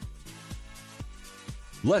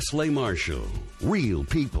 Leslie Marshall. Real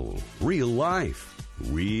people, real life,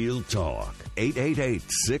 real talk.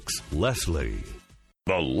 888-6-LESLIE.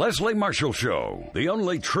 The Leslie Marshall Show, the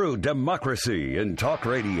only true democracy in talk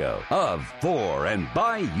radio, of, for, and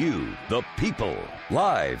by you, the people.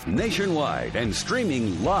 Live nationwide and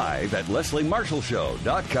streaming live at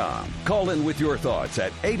lesliemarshallshow.com. Call in with your thoughts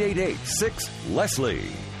at 888-6-LESLIE.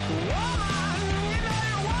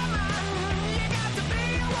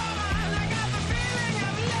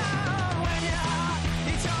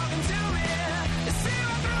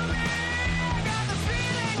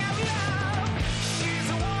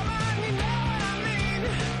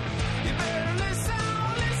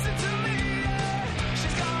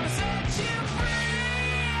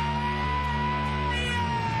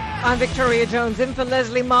 I'm Victoria Jones, in for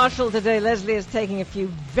Leslie Marshall today. Leslie is taking a few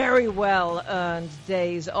very well-earned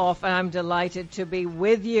days off, and I'm delighted to be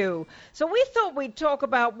with you. So we thought we'd talk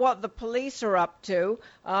about what the police are up to,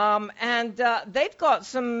 and they've got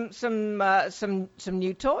some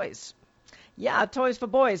new toys. Yeah, toys for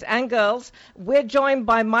boys and girls. We're joined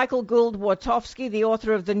by Michael Gould-Wartofsky, the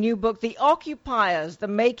author of the new book, The Occupiers, The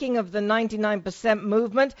Making of the 99%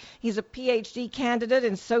 Movement. He's a PhD candidate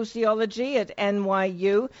in sociology at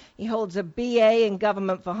NYU. He holds a BA in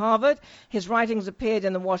government for Harvard. His writings appeared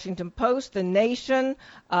in the Washington Post, The Nation,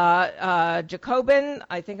 Jacobin,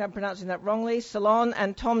 I think I'm pronouncing that wrongly, Salon,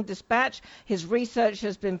 and Tom Dispatch. His research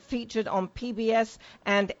has been featured on PBS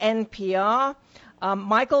and NPR.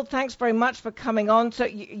 Michael, thanks very much for coming on. So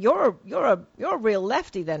you're a real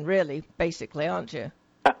lefty then, really, basically, aren't you?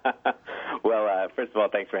 Well, first of all,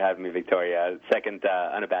 thanks for having me, Victoria. Second,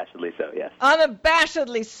 unabashedly so, yes.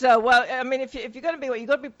 Unabashedly so. Well, I mean, if you're going to be, you've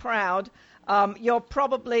got to be proud. You're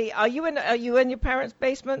probably. Are you in your parents'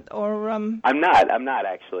 basement or? I'm not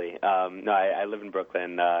actually. No, I live in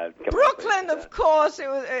Brooklyn. Brooklyn, of course.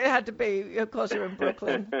 It had to be. Of course, you're in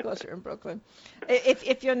Brooklyn.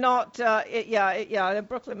 If you're not,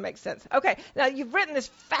 Brooklyn makes sense. Okay, now you've written this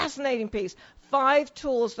fascinating piece. 5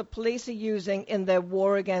 tools the police are using in their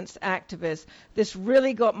war against activists. This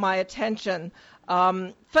really got my attention.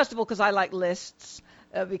 First of all, because I like lists.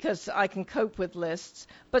 Because I can cope with lists,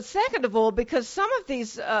 but second of all, because some of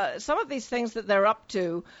these things that they're up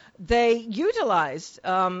to, they utilized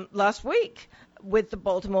last week with the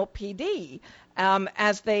Baltimore PD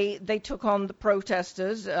as they took on the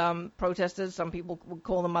protesters. Protesters, some people would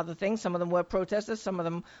call them other things. Some of them were protesters, some of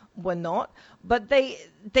them were not. But they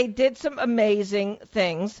did some amazing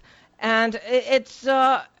things, and it's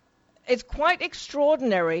quite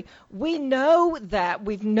extraordinary. We've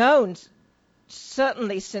known.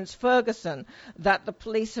 Certainly since Ferguson, that the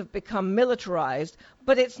police have become militarized,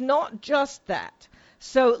 but it's not just that.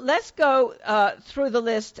 So let's go through the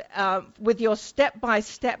list with your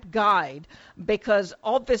step-by-step guide, because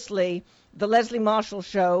obviously the Leslie Marshall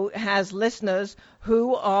Show has listeners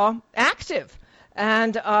who are active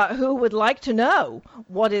and who would like to know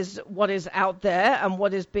what is out there and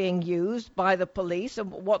what is being used by the police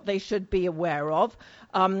and what they should be aware of.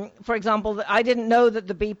 For example, I didn't know that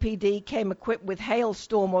the BPD came equipped with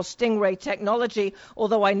Hailstorm or Stingray technology,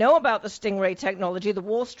 although I know about the Stingray technology. The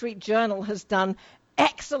Wall Street Journal has done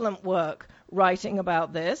excellent work writing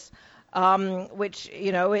about this, which,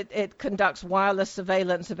 it conducts wireless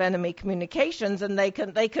surveillance of enemy communications, and they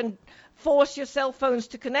can force your cell phones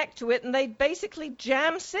to connect to it, and they basically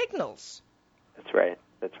jam signals. That's right.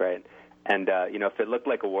 And, if it looked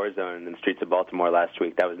like a war zone in the streets of Baltimore last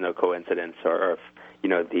week, that was no coincidence, or if,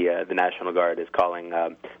 the National Guard is calling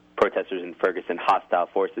protesters in Ferguson hostile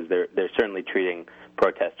forces, they're certainly treating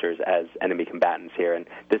protesters as enemy combatants here. And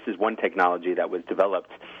this is one technology that was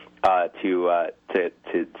developed to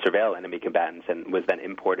surveil enemy combatants and was then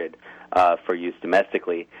imported for use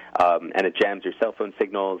domestically. And it jams your cell phone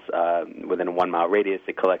signals within a 1-mile radius.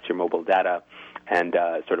 It collects your mobile data and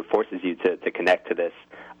sort of forces you to connect to this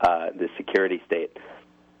security state.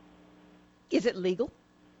 Is it legal?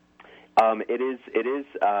 It is.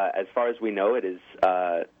 As far as we know, it is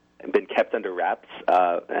been kept under wraps,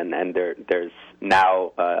 and there's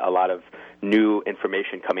now a lot of new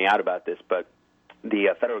information coming out about this. But the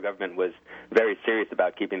federal government was very serious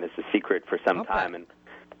about keeping this a secret for some time, and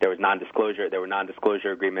there was non-disclosure. There were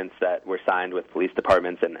non-disclosure agreements that were signed with police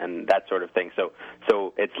departments and that sort of thing. So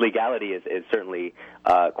its legality is certainly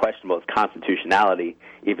questionable. Its constitutionality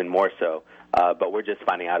even more so. But we're just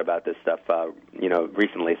finding out about this stuff,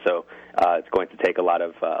 recently. So it's going to take a lot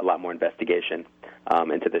more investigation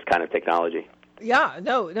into this kind of technology. Yeah,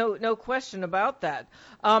 no question about that.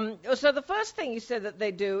 So the first thing you said that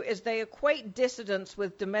they do is they equate dissidents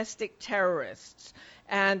with domestic terrorists.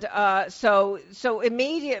 And so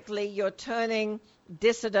immediately you're turning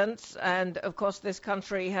dissidents, and of course this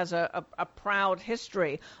country has a proud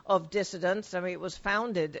history of dissidents. I mean, it was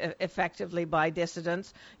founded effectively by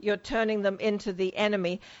dissidents. You're turning them into the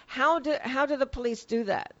enemy. How do the police do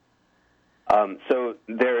that? So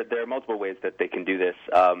there are multiple ways that they can do this.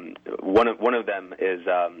 One of them is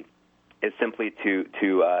simply to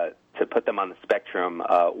put them on the spectrum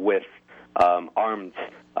with armed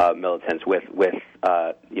militants, with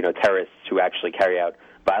terrorists who actually carry out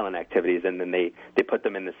violent activities, and then they put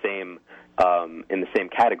them in the same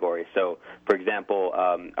category. So, for example,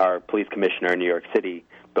 our police commissioner in New York City,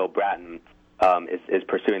 Bill Bratton, is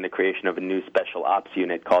pursuing the creation of a new special ops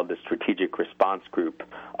unit called the Strategic Response Group.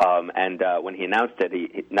 And when he announced it,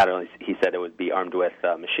 he said it would be armed with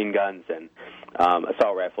machine guns and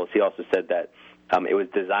assault rifles. He also said that it was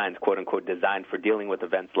designed, quote unquote, designed for dealing with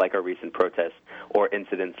events like our recent protests or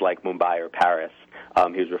incidents like Mumbai or Paris.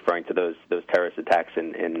 He was referring to those terrorist attacks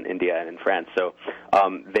in India and in France. So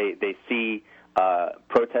they see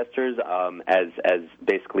protesters as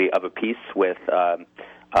basically of a piece with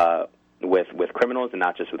criminals, and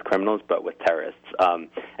not just with criminals, but with terrorists.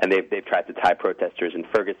 And they've tried to tie protesters in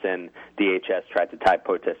Ferguson. DHS tried to tie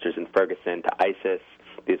protesters in Ferguson to ISIS,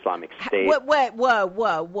 the Islamic State.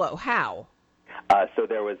 Whoa! How? So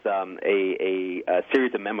there was a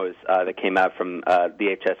series of memos that came out from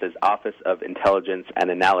DHS's Office of Intelligence and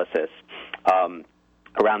Analysis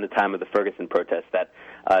around the time of the Ferguson protests that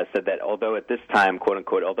said that although at this time, quote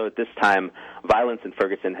unquote, violence in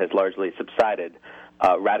Ferguson has largely subsided,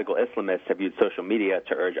 radical Islamists have used social media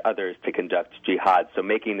to urge others to conduct jihad. So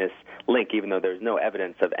making this link, even though there's no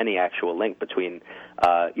evidence of any actual link between,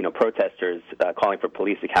 protesters calling for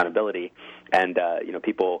police accountability and,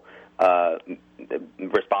 people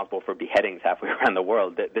responsible for beheadings halfway around the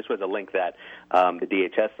world. This was a link that the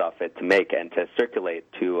DHS saw fit to make and to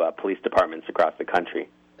circulate to police departments across the country.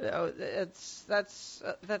 Oh,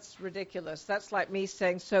 that's ridiculous. That's like me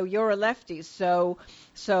saying, so you're a lefty, so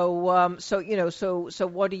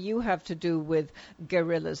what do you have to do with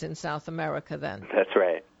guerrillas in South America then? That's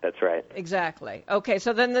right. Exactly. Okay,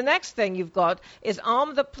 so then the next thing you've got is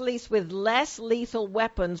arm the police with less lethal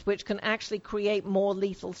weapons, which can actually create more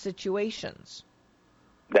lethal situations.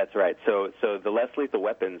 That's right. So the less lethal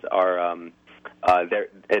weapons are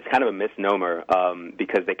it's kind of a misnomer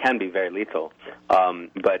because they can be very lethal.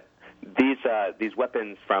 But these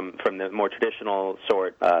weapons from the more traditional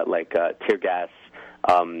sort, like tear gas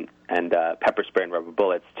and pepper spray and rubber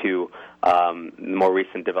bullets, to more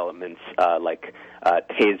recent developments like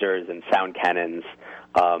tasers and sound cannons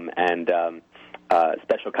and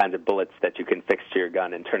special kinds of bullets that you can fix to your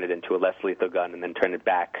gun and turn it into a less lethal gun and then turn it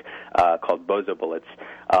back, called Bozo bullets.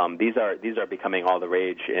 These are becoming all the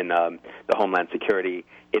rage in the Homeland Security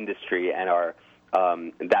industry, and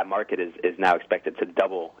that market is now expected to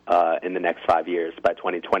double in the next 5 years by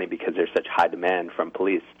 2020 because there's such high demand from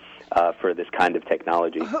police for this kind of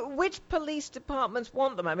technology. Which police departments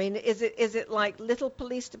want them? I mean, is it like little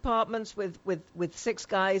police departments with 6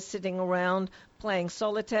 guys sitting around playing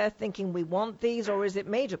solitaire thinking we want these, or is it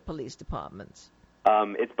major police departments?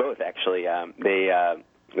 It's both, actually.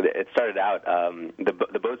 It started out,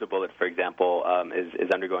 the Bozo bullet, for example, is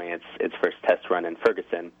undergoing its first test run in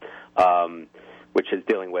Ferguson, which is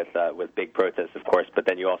dealing with big protests, of course. But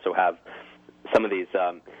then you also have some of these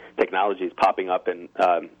technologies popping up in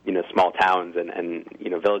small towns and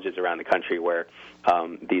villages around the country where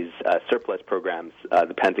these surplus programs.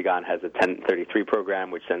 The Pentagon has a 1033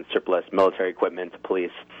 program, which sends surplus military equipment to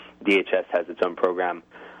police. DHS has its own program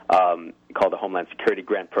called the Homeland Security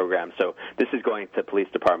Grant Program. So this is going to police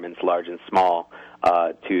departments, large and small,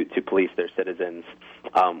 to police their citizens,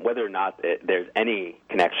 whether or not there's any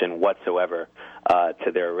connection whatsoever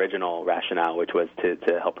to their original rationale, which was to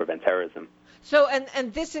help prevent terrorism. So,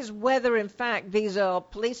 and this is whether, in fact, these are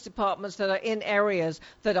police departments that are in areas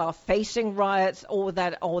that are facing riots or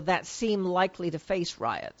that seem likely to face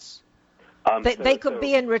riots. They could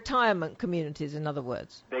be in retirement communities, in other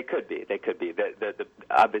words. They could be.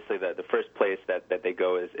 Obviously, the first place that they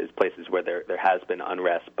go is places where there has been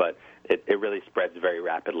unrest, but it really spreads very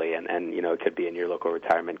rapidly, and it could be in your local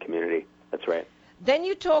retirement community. That's right. Then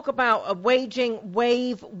you talk about waging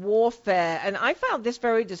wave warfare, and I found this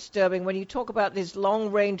very disturbing when you talk about these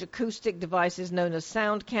long-range acoustic devices known as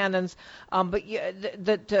sound cannons,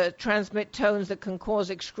 that transmit tones that can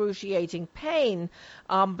cause excruciating pain.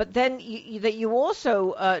 But then you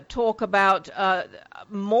also talk about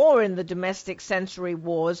more in the domestic sensory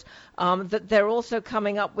wars, that they're also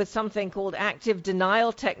coming up with something called active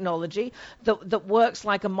denial technology that works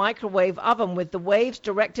like a microwave oven with the waves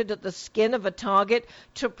directed at the skin of a target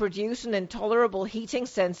to produce an intolerable heating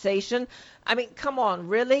sensation. I mean, come on,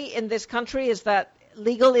 really? In this country, is that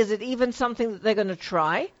legal? Is it even something that they're going to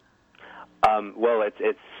try? Well,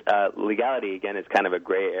 it's legality, again, is kind of a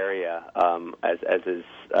gray area, as is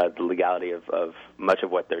the legality of much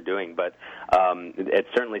of what they're doing. But it's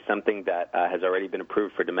certainly something that has already been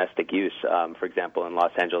approved for domestic use. For example, in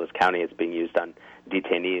Los Angeles County, it's being used on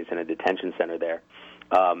detainees in a detention center there.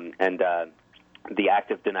 The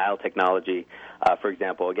active denial technology, for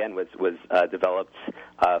example, again, was developed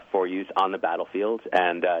for use on the battlefield,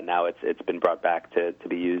 and now it's been brought back to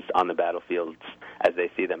be used on the battlefields as they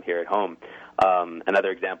see them here at home. Another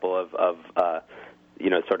example of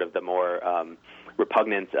sort of the more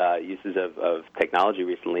repugnant uses of technology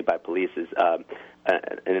recently by police is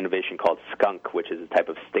an innovation called skunk, which is a type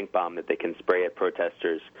of stink bomb that they can spray at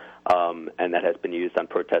protesters, and that has been used on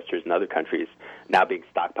protesters in other countries, now being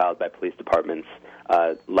stockpiled by police departments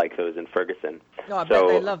like those in Ferguson. Oh, I bet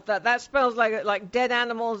they love that. That smells like dead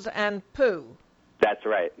animals and poo. That's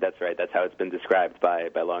right. That's how it's been described by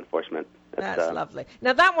law enforcement. That's lovely.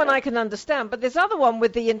 Now, that one I can understand, but this other one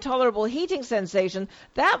with the intolerable heating sensation,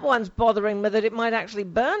 that one's bothering me that it might actually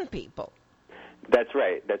burn people. That's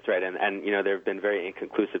right. And there have been very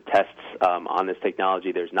inconclusive tests on this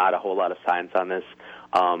technology. There's not a whole lot of science on this.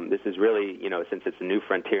 This is really, since it's a new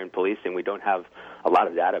frontier in policing, we don't have a lot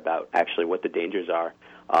of data about actually what the dangers are,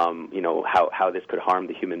 how this could harm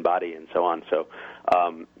the human body and so on. So,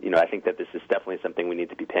 I think that this is definitely something we need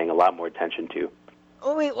to be paying a lot more attention to.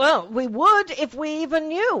 We would if we even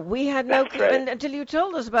knew. We had no clue, and until you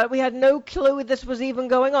told us about it, we had no clue this was even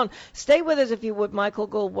going on. Stay with us, if you would, Michael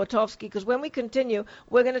Gould-Wartofsky, because when we continue,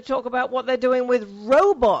 we're going to talk about what they're doing with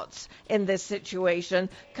robots in this situation.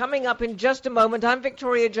 Coming up in just a moment, I'm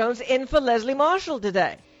Victoria Jones, in for Leslie Marshall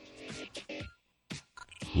today.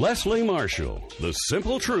 Leslie Marshall, the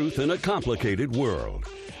simple truth in a complicated world.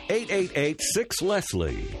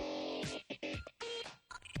 888-6-LESLIE.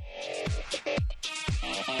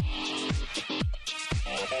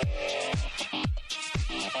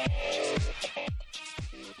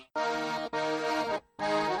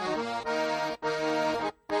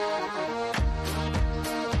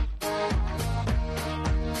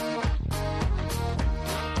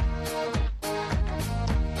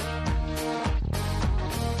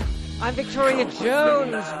 I'm Victoria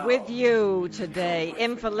Jones with you today,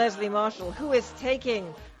 in for Leslie Marshall, who is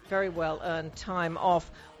taking very well-earned time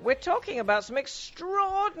off. We're talking about some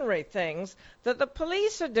extraordinary things that the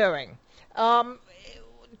police are doing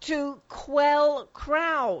to quell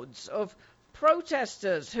crowds of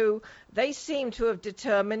protesters who they seem to have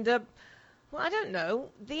determined the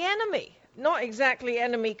enemy. Not exactly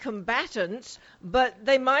enemy combatants, but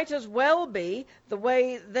they might as well be the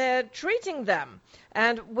way they're treating them.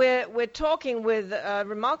 And we're talking with a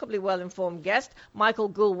remarkably well-informed guest, Michael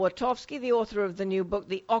Gould-Wartofsky, the author of the new book,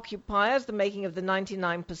 The Occupiers, The Making of the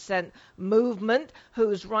 99% Movement,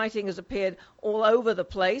 whose writing has appeared all over the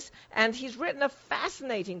place. And he's written a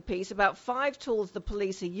fascinating piece about 5 tools the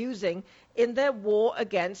police are using in their war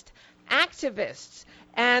against activists.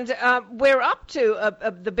 And we're up to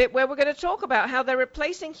the bit where we're going to talk about how they're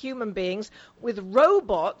replacing human beings with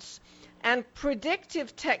robots and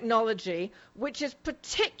predictive technology, which is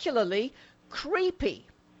particularly creepy.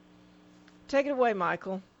 Take it away,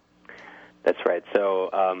 Michael. That's right. So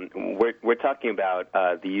we're talking about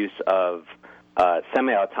the use of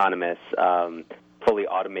semi-autonomous, fully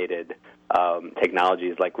automated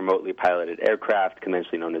technologies like remotely piloted aircraft,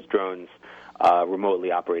 conventionally known as drones,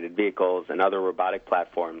 remotely operated vehicles, and other robotic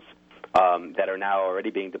platforms that are now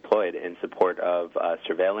already being deployed in support of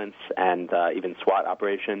surveillance and even SWAT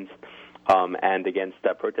operations and against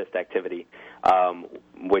protest activity,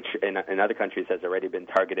 which in other countries has already been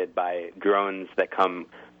targeted by drones that come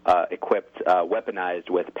equipped,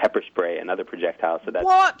 weaponized with pepper spray and other projectiles. So that's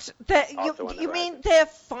what? You mean they're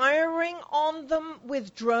firing on them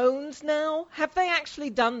with drones now? Have they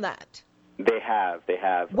actually done that? They have.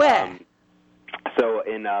 Where? So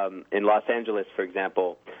in Los Angeles, for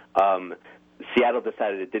example, Seattle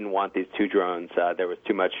decided it didn't want these 2 drones. There was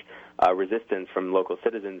too much resistance from local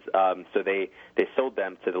citizens, so they sold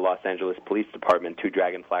them to the Los Angeles Police Department, 2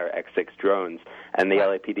 Dragonflyer X6 drones, and the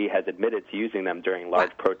LAPD has admitted to using them during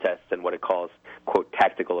large protests and what it calls, quote,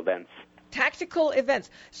 tactical events. Tactical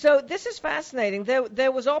events. So this is fascinating.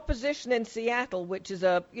 There was opposition in Seattle, which is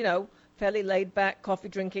a, fairly laid-back,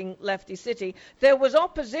 coffee-drinking lefty city. There was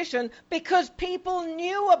opposition because people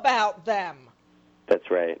knew about them.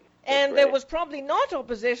 That's right. And there was probably not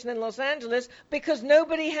opposition in Los Angeles because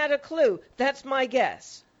nobody had a clue. That's my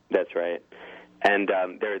guess. That's right. And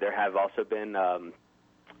there have also been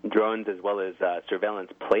drones as well as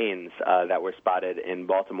surveillance planes that were spotted in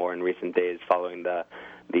Baltimore in recent days following the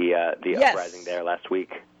uprising there last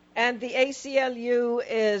week. And the ACLU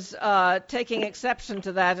is taking exception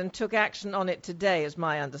to that and took action on it today, is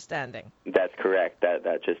my understanding. That's correct. That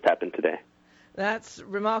just happened today. That's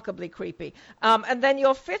remarkably creepy. And then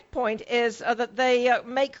your 5th point is that they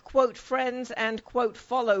make, quote, friends and, quote,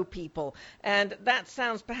 follow people. And that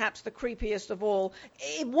sounds perhaps the creepiest of all.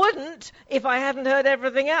 It wouldn't if I hadn't heard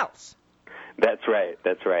everything else. That's right.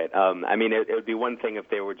 I mean, it would be one thing if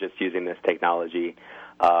they were just using this technology,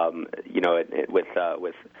 with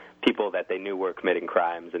people that they knew were committing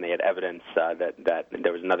crimes, and they had evidence that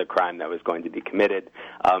there was another crime that was going to be committed.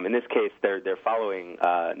 In this case, they're following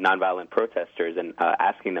nonviolent protesters and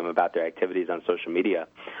asking them about their activities on social media.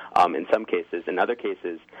 In some cases, in other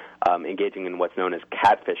cases, engaging in what's known as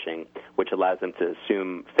catfishing, which allows them to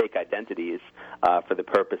assume fake identities for the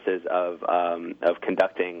purposes of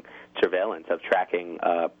conducting surveillance, of tracking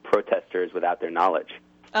protesters without their knowledge.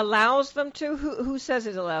 Allows them to? Who says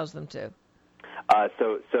it allows them to?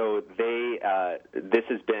 So they this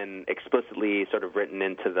has been explicitly sort of written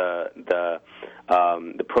into the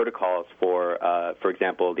protocols for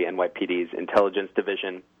example, the NYPD's intelligence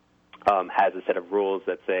division has a set of rules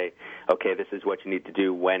that say, okay, this is what you need to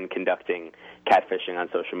do when conducting catfishing on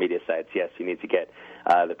social media sites. Yes, you need to get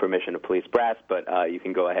the permission of police brass, but you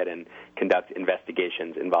can go ahead and conduct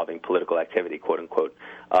investigations involving political activity, quote unquote.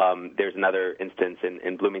 There's another instance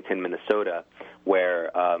in Bloomington, Minnesota, where,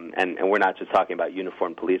 and we're not just talking about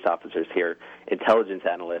uniformed police officers here, intelligence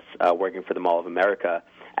analysts working for the Mall of America,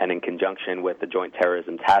 and in conjunction with the Joint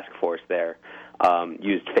Terrorism Task Force there,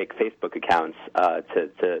 used fake Facebook accounts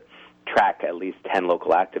to track at least 10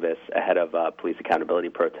 local activists ahead of police accountability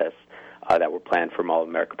protests that were planned for Mall of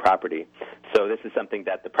America property. So this is something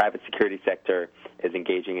that the private security sector is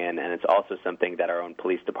engaging in, and it's also something that our own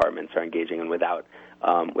police departments are engaging in without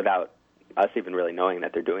us even really knowing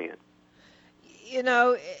that they're doing it. You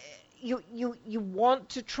know, you want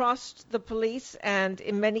to trust the police, and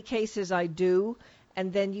in many cases I do,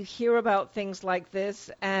 and then you hear about things like this,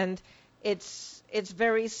 and it's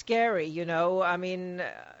very scary, you know. I mean,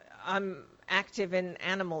 I'm active in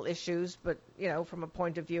animal issues, but, you know, from a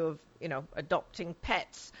point of view of, you know, adopting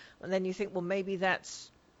pets. And then you think, well, maybe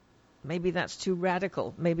that's too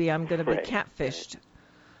radical. Maybe I'm going to be catfished.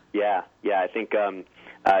 Yeah, I think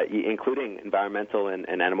including environmental and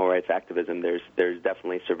animal rights activism, there's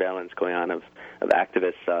definitely surveillance going on of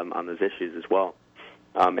activists on those issues as well.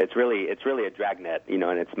 It's really a dragnet, you know,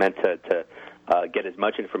 and it's meant to get as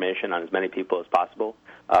much information on as many people as possible,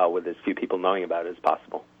 with as few people knowing about it as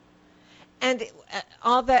possible. And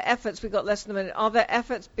are there efforts, we've got less than a minute, are there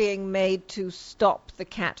efforts being made to stop the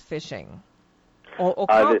catfishing? Or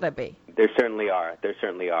can't there be? There certainly are.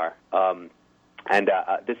 And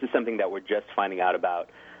this is something that we're just finding out about.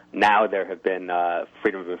 Now there have been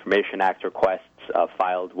Freedom of Information Act requests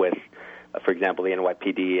filed with, for example, the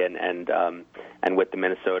NYPD and with the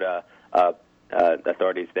Minnesota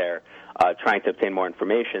authorities there, trying to obtain more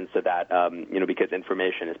information so that, because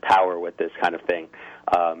information is power with this kind of thing,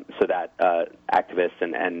 so that activists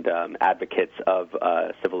and advocates of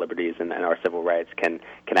civil liberties and our civil rights can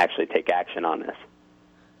actually take action on this.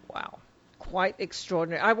 Wow. Quite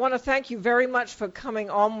extraordinary. I want to thank you very much for coming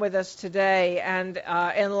on with us today and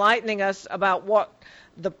enlightening us about what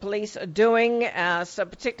the police are doing, so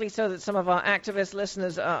particularly so that some of our activist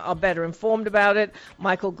listeners are better informed about it.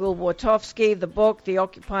 Michael Gilbortowski, the book, The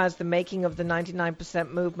Occupiers, The Making of the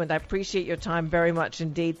 99% Movement. I appreciate your time very much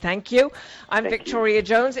indeed. Thank you. I'm Victoria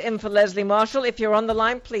Jones, in for Leslie Marshall. If you're on the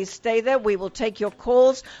line, please stay there. We will take your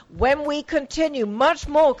calls when we continue. Much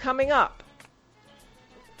more coming up.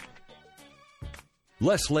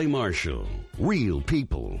 Leslie Marshall. Real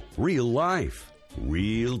people, real life,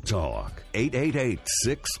 real talk.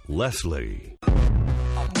 888-6-LESLIE.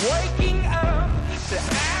 I'm waking up to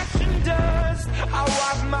action dust. I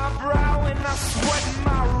wipe my brow and I sweat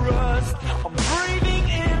my rust. I'm breathing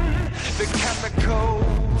in the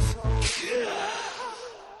chemicals.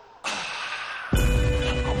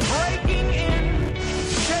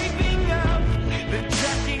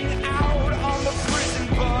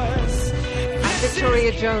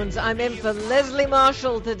 Victoria Jones. I'm in for Leslie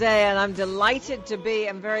Marshall today, and I'm delighted to be,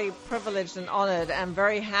 and very privileged and honored, and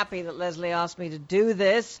very happy that Leslie asked me to do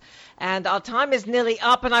this. And our time is nearly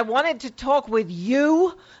up, and I wanted to talk with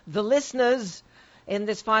you, the listeners, in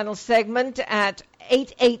this final segment at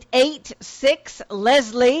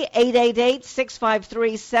 888-6-LESLIE,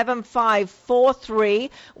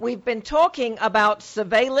 888-653-7543. We've been talking about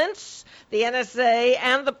surveillance, the NSA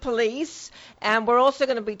and the police, and we're also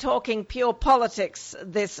going to be talking pure politics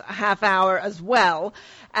this half hour as well.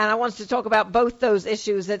 And I want to talk about both those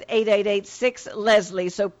issues at 888-6-LESLIE,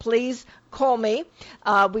 so please call me.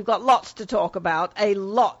 We've got lots to talk about, a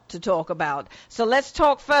lot to talk about. So let's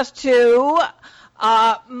talk first to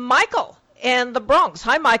Michael in the Bronx.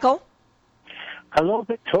 Hi, Michael. Hello,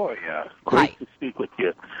 Victoria. Great to speak with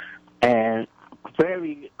you. And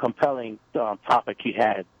very compelling topic you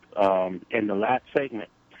had in the last segment.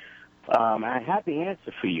 I have the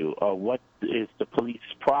answer for you. What is the police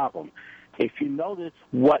problem? If you notice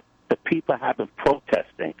what the people have been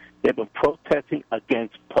protesting, they've been protesting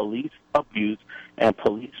against police abuse and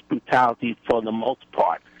police brutality for the most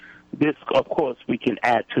part. This, of course, we can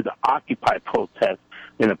add to the Occupy protest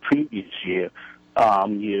in the previous years.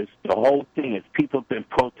 The whole thing is people have been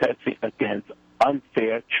protesting against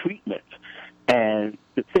unfair treatment. And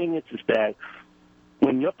the thing is that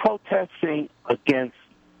when you're protesting against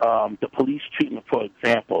the police treatment, for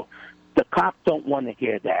example, the cops don't want to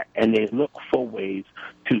hear that, and they look for ways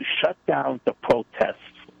to shut down the protests,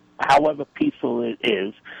 however peaceful it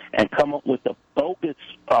is, and come up with a bogus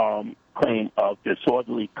claim of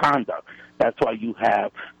disorderly conduct. That's why you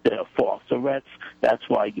have the false arrests. That's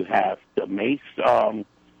why you have the mace, the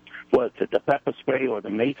pepper spray or the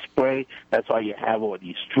mace spray. That's why you have all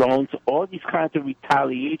these drones, all these kinds of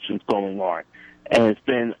retaliations going on. And it's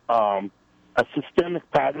been a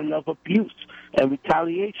systemic pattern of abuse and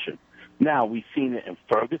retaliation. Now, we've seen it in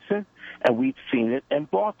Ferguson, and we've seen it in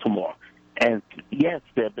Baltimore. And, yes,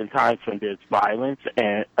 there have been times when there's violence,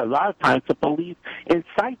 and a lot of times the police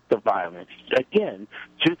incite the violence, again,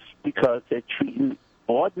 just because they're treating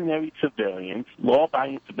ordinary civilians,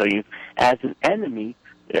 law-abiding civilians, as an enemy,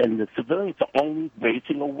 and the civilians are only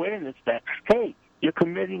raising awareness that, hey, you're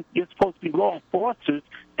supposed to be law enforcers,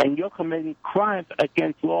 and you're committing crimes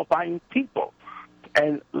against law-abiding people.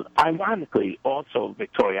 And ironically, also,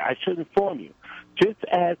 Victoria, I should inform you, just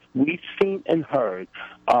as we've seen and heard,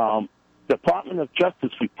 Department of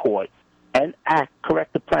Justice report and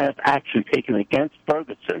corrective plan of action taken against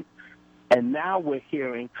Ferguson, and now we're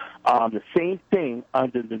hearing the same thing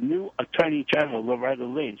under the new Attorney General, Loretta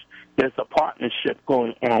Lynch. There's a partnership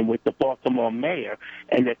going on with the Baltimore mayor,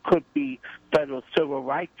 and there could be federal civil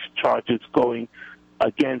rights charges going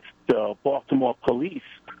against the Baltimore police,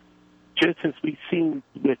 just as we've seen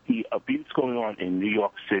with the abuse going on in New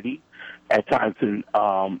York City, at times in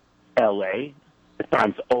L.A., at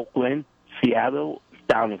times Oakland, Seattle,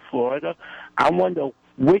 down in Florida. I wonder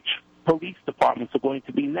which police departments are going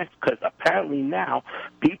to be next, because apparently now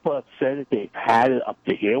people have said that they've had it up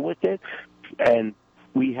to here with it, and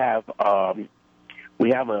we have an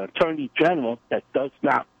attorney general that does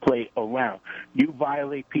not play around. You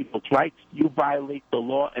violate people's rights, you violate the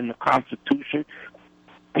law and the Constitution,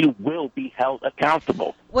 you will be held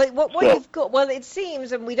accountable. Well, it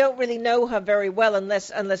seems, and we don't really know her very well, unless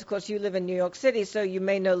of course you live in New York City, so you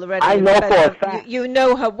may know Loretta. I know for a fact. You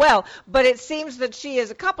know her well, but it seems that she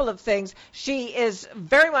is a couple of things. She is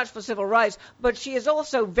very much for civil rights, but she is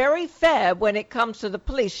also very fair when it comes to the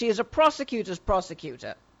police. She is a prosecutor's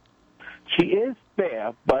prosecutor. She is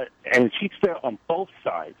fair, and she's fair on both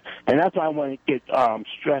sides, and that's why I want to get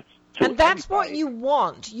stressed. And that's what you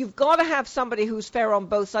want. You've got to have somebody who's fair on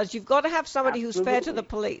both sides. You've got to have somebody who's fair to the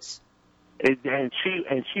police. And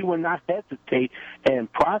she will not hesitate in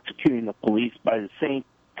prosecuting the police. By the same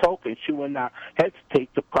token, she will not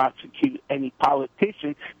hesitate to prosecute any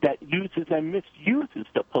politician that uses and misuses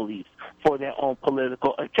the police for their own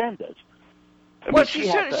political agendas. Well, she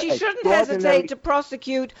shouldn't hesitate to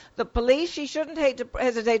prosecute the police. She shouldn't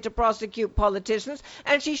hesitate to prosecute politicians,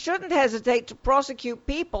 and she shouldn't hesitate to prosecute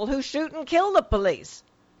people who shoot and kill the police.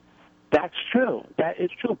 That's true. That is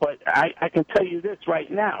true. But I can tell you this right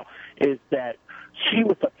now, is that she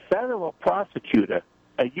was a federal prosecutor,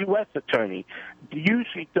 a U.S. attorney.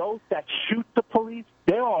 Usually those that shoot the police,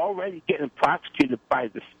 they're already getting prosecuted by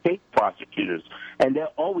the state prosecutors, and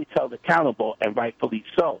they're always held accountable, and rightfully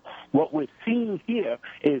so. What we're seeing here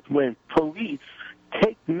is when police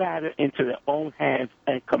take matter into their own hands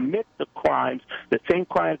and commit the crimes, the same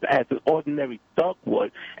crimes as an ordinary thug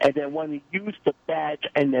would, and then want to use the badge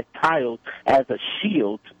and their titles as a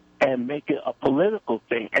shield and make it a political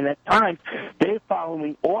thing. And at times, they're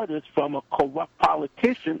following orders from a corrupt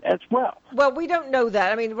politician as well. Well, we don't know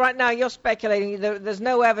that. I mean, right now you're speculating. There's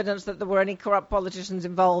no evidence that there were any corrupt politicians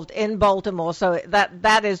involved in Baltimore, so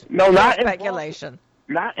that is not speculation.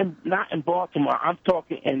 Not in Baltimore. I'm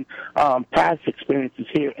talking in past experiences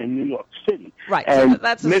here in New York City. Right, so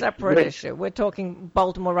that's a separate issue. We're talking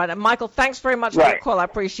Baltimore right now. Michael, thanks very much for your call. I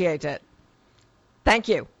appreciate it. Thank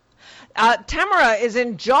you. Tamara is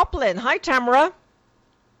in Joplin. Hi, Tamara.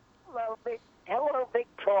 Hello,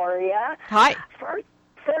 Victoria. Hi.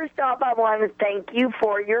 First off, I want to thank you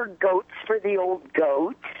for your goats for the old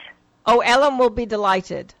goats. Oh, Ellen will be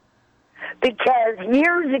delighted. Because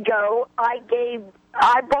years ago, I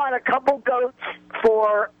bought a couple goats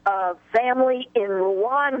for a family in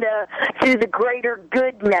Rwanda through the Greater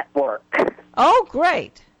Good Network. Oh,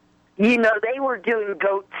 great. You know, they were doing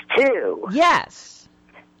goats too. Yes.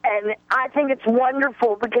 And I think it's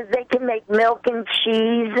wonderful because they can make milk and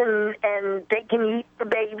cheese and they can eat the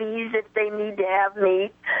babies if they need to have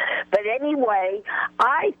meat. But anyway,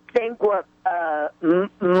 I think what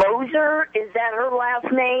Moser, is that her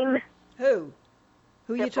last name? Who?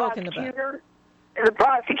 Who are you talking about? The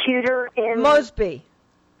prosecutor in... Mosby,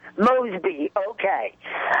 okay.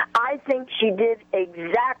 I think she did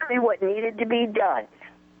exactly what needed to be done.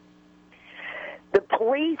 The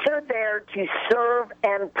police are there to serve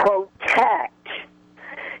and protect,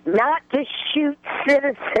 not to shoot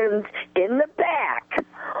citizens in the back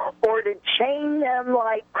or to chain them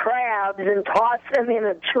like crabs and toss them in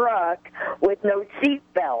a truck with no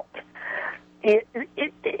seatbelt.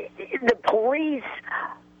 The police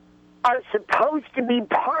are supposed to be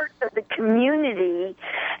part of the community,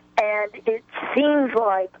 and it seems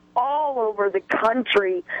like all over the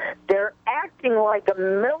country they're acting like a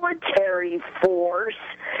military force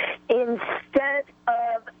instead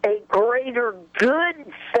of a greater good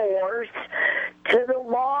force to the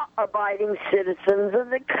law-abiding citizens of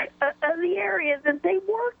the area that they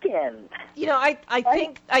work in. You know, I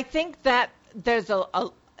think that there's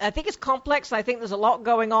I think it's complex. I think there's a lot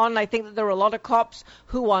going on. I think that there are a lot of cops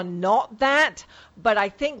who are not that. But I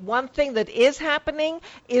think one thing that is happening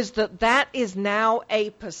is that is now a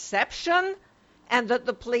perception and that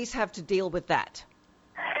the police have to deal with that.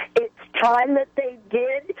 It's time that they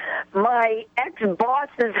did. My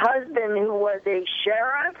ex-boss's husband, who was a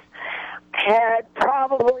sheriff, had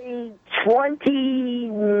probably 20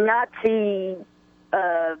 Nazi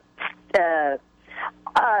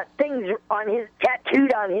things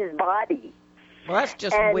tattooed on his body. Well, that's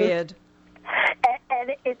just weird.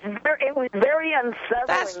 And it was very unsettling.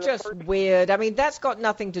 That's just weird. I mean, that's got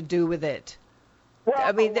nothing to do with it. Well,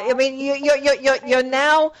 I mean, you're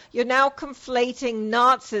now conflating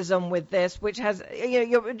Nazism with this, which has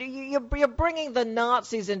you're bringing the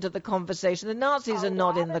Nazis into the conversation. The Nazis are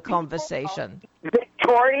not in the conversation.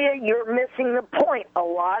 Victoria, you're missing the point.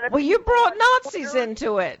 You brought Nazis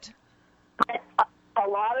into it. A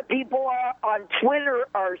lot of people on Twitter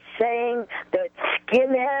are saying that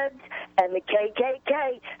skinheads and the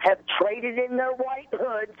KKK have traded in their white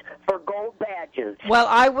hoods for gold badges. Well,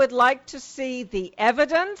 I would like to see the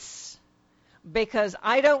evidence, because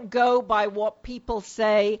I don't go by what people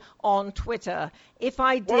say on Twitter. If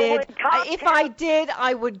I did,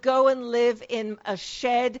 I would go and live in a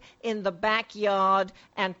shed in the backyard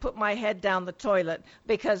and put my head down the toilet,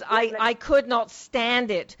 because I could not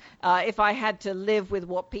stand it if I had to live with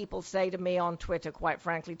what people say to me on Twitter, quite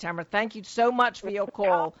frankly. Tamara, thank you so much for your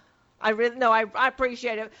call. I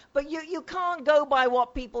appreciate it. But you can't go by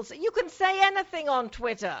what people say. You can say anything on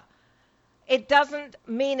Twitter. It doesn't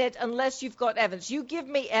mean it unless you've got evidence. You give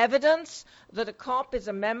me evidence that a cop is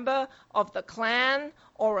a member of the Klan,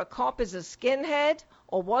 or a cop is a skinhead,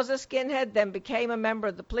 or was a skinhead, then became a member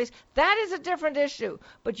of the police. That is a different issue.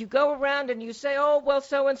 But you go around and you say, oh, well,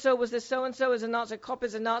 so-and-so was this, so-and-so is a Nazi, cop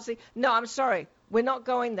is a Nazi. No, I'm sorry. We're not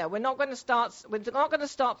going there. We're not going to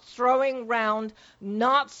start throwing around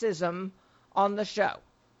Nazism on the show.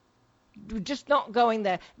 We're just not going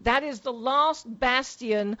there. That is the last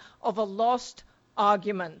bastion of a lost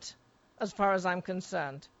argument, as far as I'm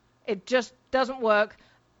concerned. It just doesn't work.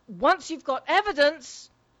 Once you've got evidence,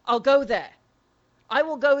 I'll go there. I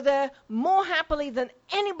will go there more happily than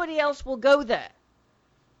anybody else will go there,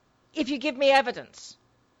 if you give me evidence.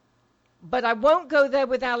 But I won't go there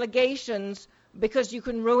with allegations, because you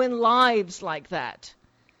can ruin lives like that.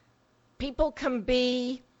 People can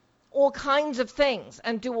be all kinds of things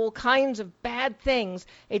and do all kinds of bad things.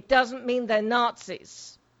 It doesn't mean they're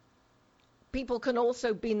Nazis. People can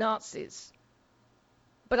also be Nazis.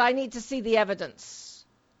 But I need to see the evidence.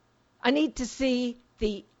 I need to see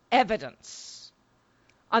the evidence.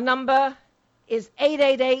 Our number is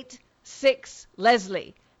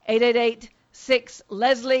 888-6-LESLIE.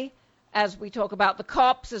 888-6-LESLIE, as we talk about the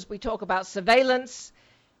cops, as we talk about surveillance.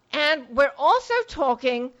 And we're also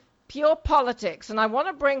talking pure politics. And I want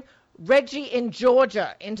to bring Reggie in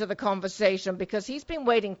Georgia into the conversation because he's been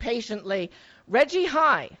waiting patiently. Reggie,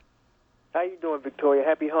 hi. How you doing, Victoria?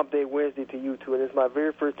 Happy Hump Day Wednesday to you, too. And it's my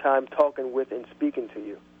very first time talking with and speaking to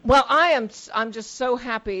you. Well, I'm just so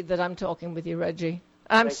happy that I'm talking with you, Reggie.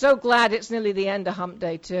 I'm so glad it's nearly the end of Hump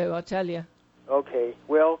Day, too, I'll tell you. Okay.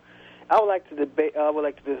 Well, I would like to debate. I would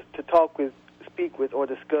like to speak with, or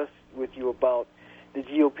discuss with you about the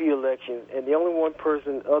GOP election. And the only one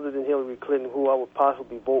person other than Hillary Clinton who I would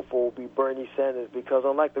possibly vote for would be Bernie Sanders, because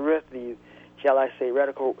unlike the rest of these, shall I say,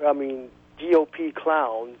 GOP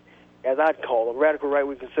clowns, as I'd call them, radical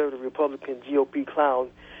right-wing conservative Republican GOP clowns,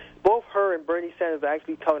 both her and Bernie Sanders are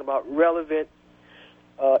actually talking about relevant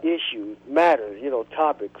issues, matters,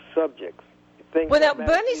 topics, subjects. Well, now,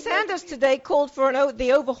 Bernie Sanders today called for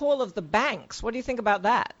the overhaul of the banks. What do you think about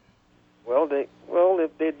that? Well,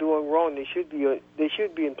 if they're doing wrong, they should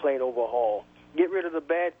be in plain overhaul. Get rid of the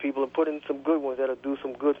bad people and put in some good ones that'll do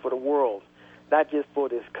some good for the world, not just for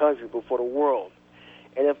this country, but for the world.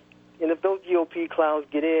 And if those GOP clowns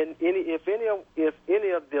get in, if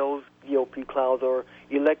any of those GOP clowns are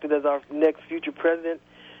elected as our next future president,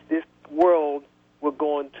 this world will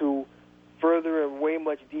go into further and way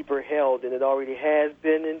much deeper hell than it already has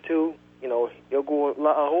been into. It'll go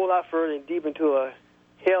a whole lot further and deep into a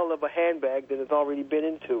hell of a handbag than it's already been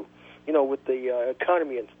into, with the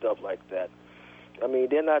economy and stuff like that. I mean,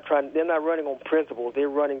 they're not running on principles. They're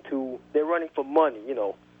running for money,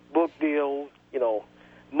 book deals,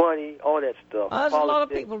 money, all that stuff. There's a lot of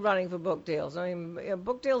people running for book deals. I mean,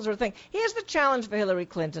 book deals are a thing. Here's the challenge for Hillary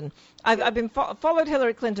Clinton. I've been followed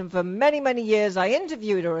Hillary Clinton for many, many years. I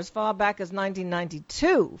interviewed her as far back as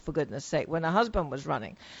 1992, for goodness sake, when her husband was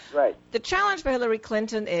running. Right. The challenge for Hillary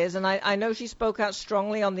Clinton is, and I know she spoke out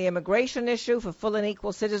strongly on the immigration issue for full and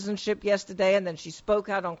equal citizenship yesterday, and then she spoke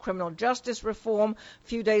out on criminal justice reform a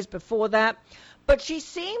few days before that. But she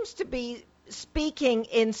seems to be speaking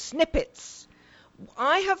in snippets.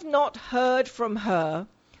 I have not heard from her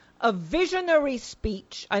a visionary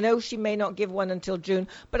speech. I know she may not give one until June,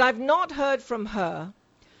 but I've not heard from her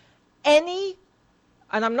any,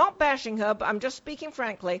 and I'm not bashing her, but I'm just speaking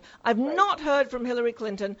frankly, I've not heard from Hillary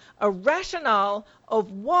Clinton a rationale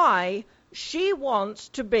of why she wants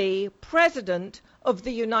to be president of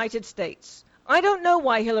the United States. I don't know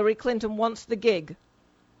why Hillary Clinton wants the gig.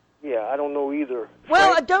 Yeah, I don't know either.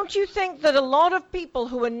 Well, don't you think that a lot of people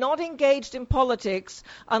who are not engaged in politics,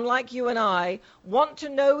 unlike you and I, want to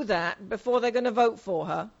know that before they're going to vote for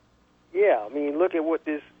her? Yeah, I mean, look at what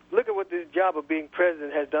this job of being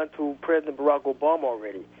president has done to President Barack Obama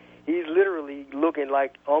already. He's literally looking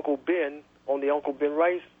like Uncle Ben on the Uncle Ben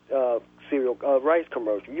Rice rice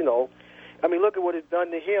commercial. I mean, look at what it's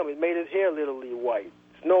done to him. It made his hair literally white.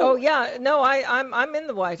 No. Oh yeah, no, I'm in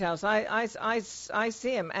the White House. I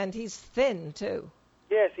see him, and he's thin too.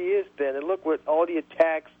 Yes, he is thin. And look what all the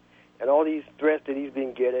attacks and all these threats that he's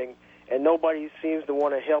been getting, and nobody seems to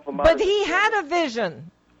want to help him out. But he had a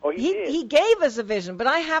vision. Oh, he did. He gave us a vision, but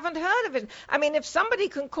I haven't heard of it. I mean, if somebody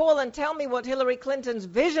can call and tell me what Hillary Clinton's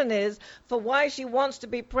vision is for why she wants to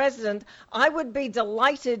be president, I would be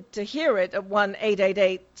delighted to hear it at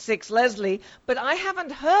 1-888-6-LESLIE, but I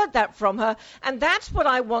haven't heard that from her, and that's what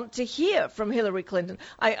I want to hear from Hillary Clinton.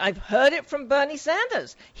 I've heard it from Bernie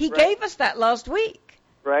Sanders. He gave us that last week.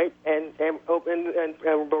 Right, and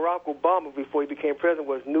Barack Obama, before he became president,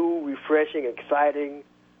 was new, refreshing, exciting,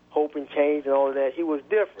 hope and change and all of that. He was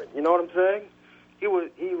different. You know what I'm saying? He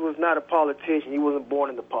was not a politician. He wasn't born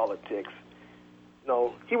into politics.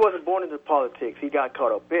 No, he wasn't born into politics. He got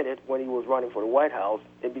caught up in it when he was running for the White House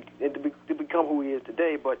and to become who he is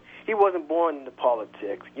today. But he wasn't born into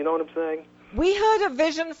politics. You know what I'm saying? We heard a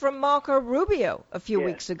vision from Marco Rubio a few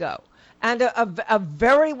weeks ago, and a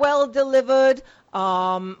very well delivered,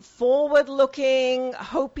 forward-looking,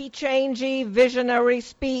 hopey-changey, visionary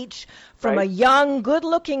speech from a young,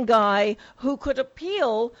 good-looking guy who could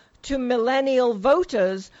appeal to millennial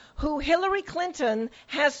voters who Hillary Clinton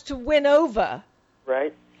has to win over.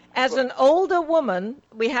 Right. As an older woman,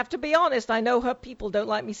 we have to be honest, I know her people don't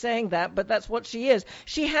like me saying that, but that's what she is.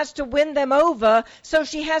 She has to win them over, so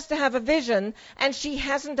she has to have a vision, and she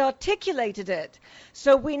hasn't articulated it.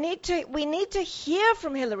 So we need to hear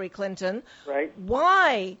from Hillary Clinton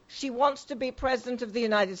why she wants to be president of the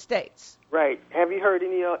United States. Right. Have you heard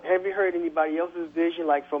anybody else's vision,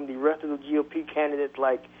 like from the rest of the GOP candidates,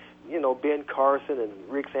 like Ben Carson and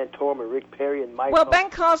Rick Santorum and Rick Perry and Mike. Well, Ben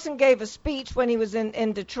Carson gave a speech when he was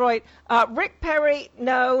in Detroit. Rick Perry,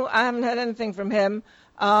 no, I haven't heard anything from him.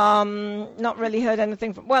 Not really heard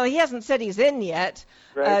anything from. Well, he hasn't said he's in yet.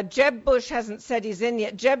 Right. Jeb Bush hasn't said he's in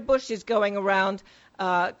yet. Jeb Bush is going around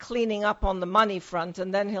cleaning up on the money front,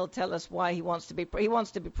 and then he'll tell us why he wants to be. He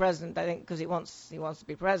wants to be president, I think, because he wants to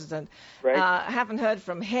be president. Right. Haven't heard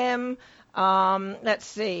from him. Let's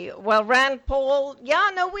see. Well, Rand Paul. Yeah,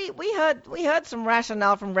 no, we heard some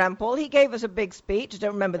rationale from Rand Paul. He gave us a big speech. I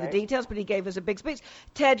don't remember the details, but he gave us a big speech.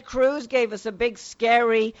 Ted Cruz gave us a big,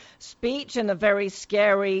 scary speech in a very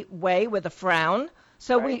scary way with a frown.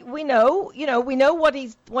 So we know what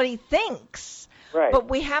he thinks. Right. But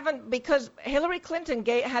we haven't, because Hillary Clinton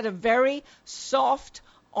had a very soft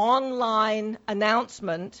online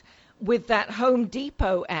announcement with that Home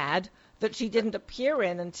Depot ad that she didn't appear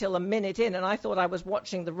in until a minute in, and I thought I was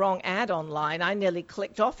watching the wrong ad online. I nearly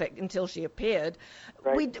clicked off it until she appeared.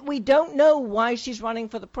 Right. We don't know why she's running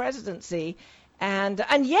for the presidency, and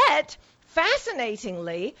yet,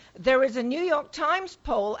 fascinatingly, there is a New York Times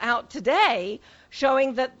poll out today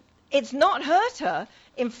showing that it's not hurt her.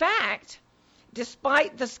 In fact,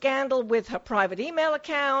 despite the scandal with her private email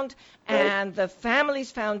account and the family's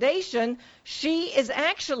foundation, she is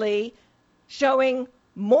actually showing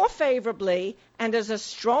more favorably and as a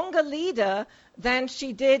stronger leader than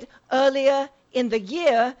she did earlier in the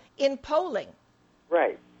year in polling.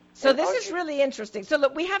 Right. So this is really interesting. So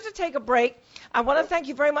look, we have to take a break. I want to thank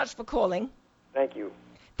you very much for calling. Thank you.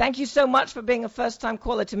 Thank you so much for being a first-time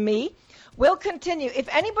caller to me. We'll continue. If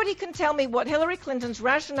anybody can tell me what Hillary Clinton's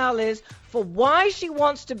rationale is for why she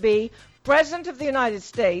wants to be President of the United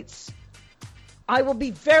States, I will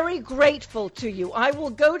be very grateful to you. I will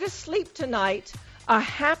go to sleep tonight a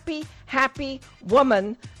happy, happy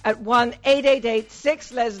woman at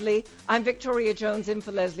 1-888-6-LESLIE. I'm Victoria Jones in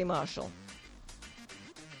for Leslie Marshall.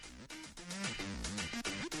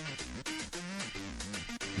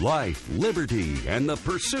 Life, liberty, and the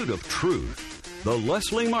pursuit of truth. The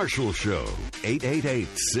Leslie Marshall Show.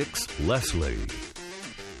 888-6-LESLIE.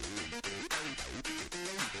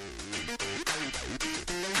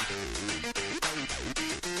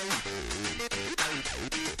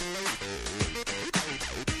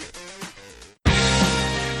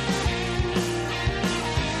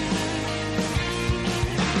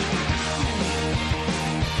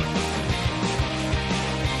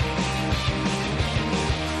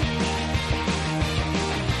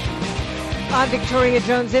 I'm Victoria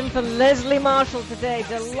Jones in for Leslie Marshall today.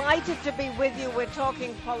 Delighted to be with you. We're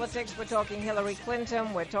talking politics. We're talking Hillary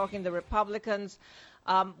Clinton. We're talking the Republicans.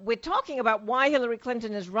 We're talking about why Hillary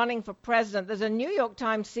Clinton is running for president. There's a New York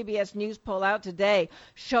Times CBS News poll out today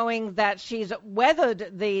showing that she's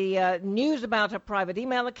weathered the news about her private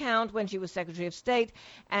email account when she was Secretary of State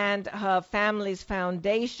and her family's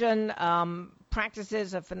foundation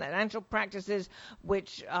practices, her financial practices,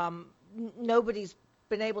 which nobody's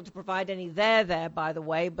been able to provide any there, by the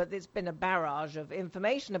way, but there's been a barrage of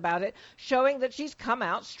information about it showing that she's come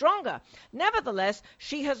out stronger. Nevertheless,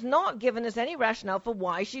 she has not given us any rationale for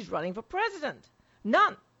why she's running for president.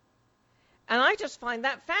 None. And I just find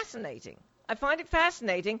that fascinating. I find it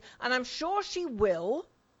fascinating, and I'm sure she will,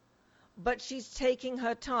 but she's taking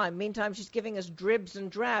her time. Meantime, she's giving us dribs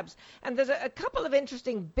and drabs. And there's a couple of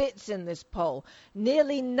interesting bits in this poll.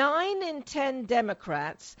 Nearly 9 in 10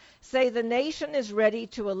 Democrats say the nation is ready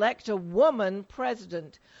to elect a woman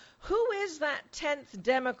president. Who is that 10th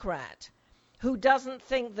Democrat who doesn't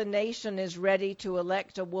think the nation is ready to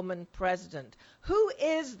elect a woman president? Who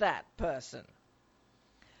is that person?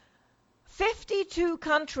 52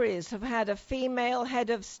 countries have had a female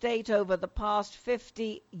head of state over the past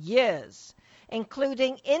 50 years,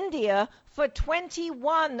 including India for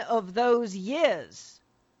 21 of those years.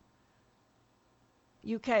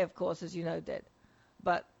 UK, of course, as you know, did.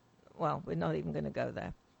 But, well, we're not even going to go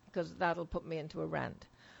there because that'll put me into a rant.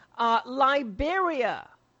 Liberia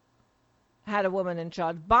had a woman in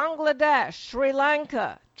charge. Bangladesh, Sri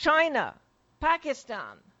Lanka, China,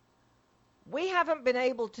 Pakistan. We haven't been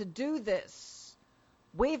able to do this.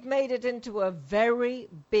 We've made it into a very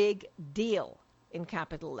big deal in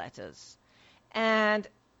capital letters. And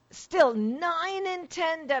still, 9 in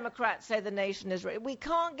 10 Democrats say the nation is ready. We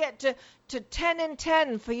can't get to 10 in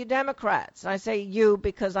 10 for you Democrats. I say you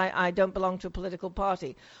because I don't belong to a political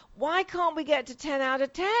party. Why can't we get to 10 out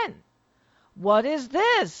of 10? What is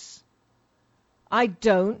this? I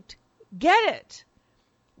don't get it.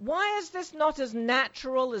 Why is this not as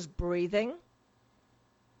natural as breathing?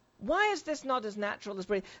 Why is this not as natural as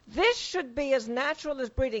breathing? This should be as natural as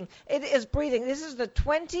breathing. It is breathing. This is the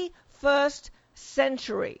 21st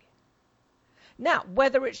century. Now,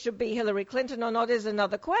 whether it should be Hillary Clinton or not is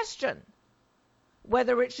another question.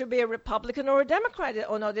 Whether it should be a Republican or a Democrat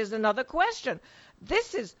or not is another question.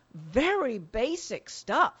 This is very basic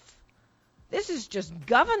stuff. This is just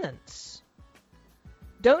governance.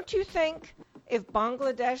 Don't you think if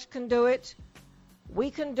Bangladesh can do it, we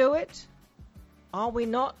can do it? Are we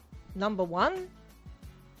not number one?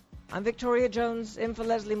 I'm Victoria Jones, in for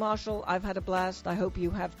Leslie Marshall. I've had a blast. I hope you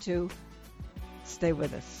have too. Stay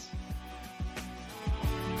with us.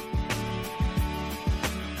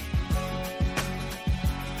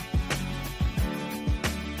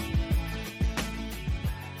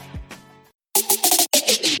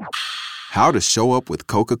 How to show up with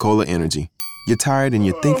Coca-Cola Energy. You're tired and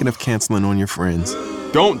you're thinking of canceling on your friends.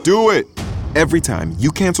 Don't do it! Every time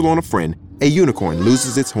you cancel on a friend, a unicorn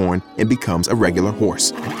loses its horn and becomes a regular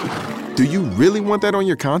horse. Do you really want that on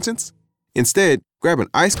your conscience? Instead, grab an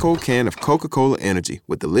ice-cold can of Coca-Cola Energy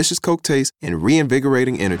with delicious Coke taste and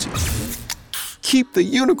reinvigorating energy. Keep the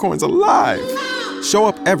unicorns alive! Show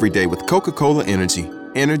up every day with Coca-Cola Energy.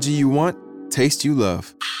 Energy you want, taste you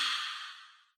love.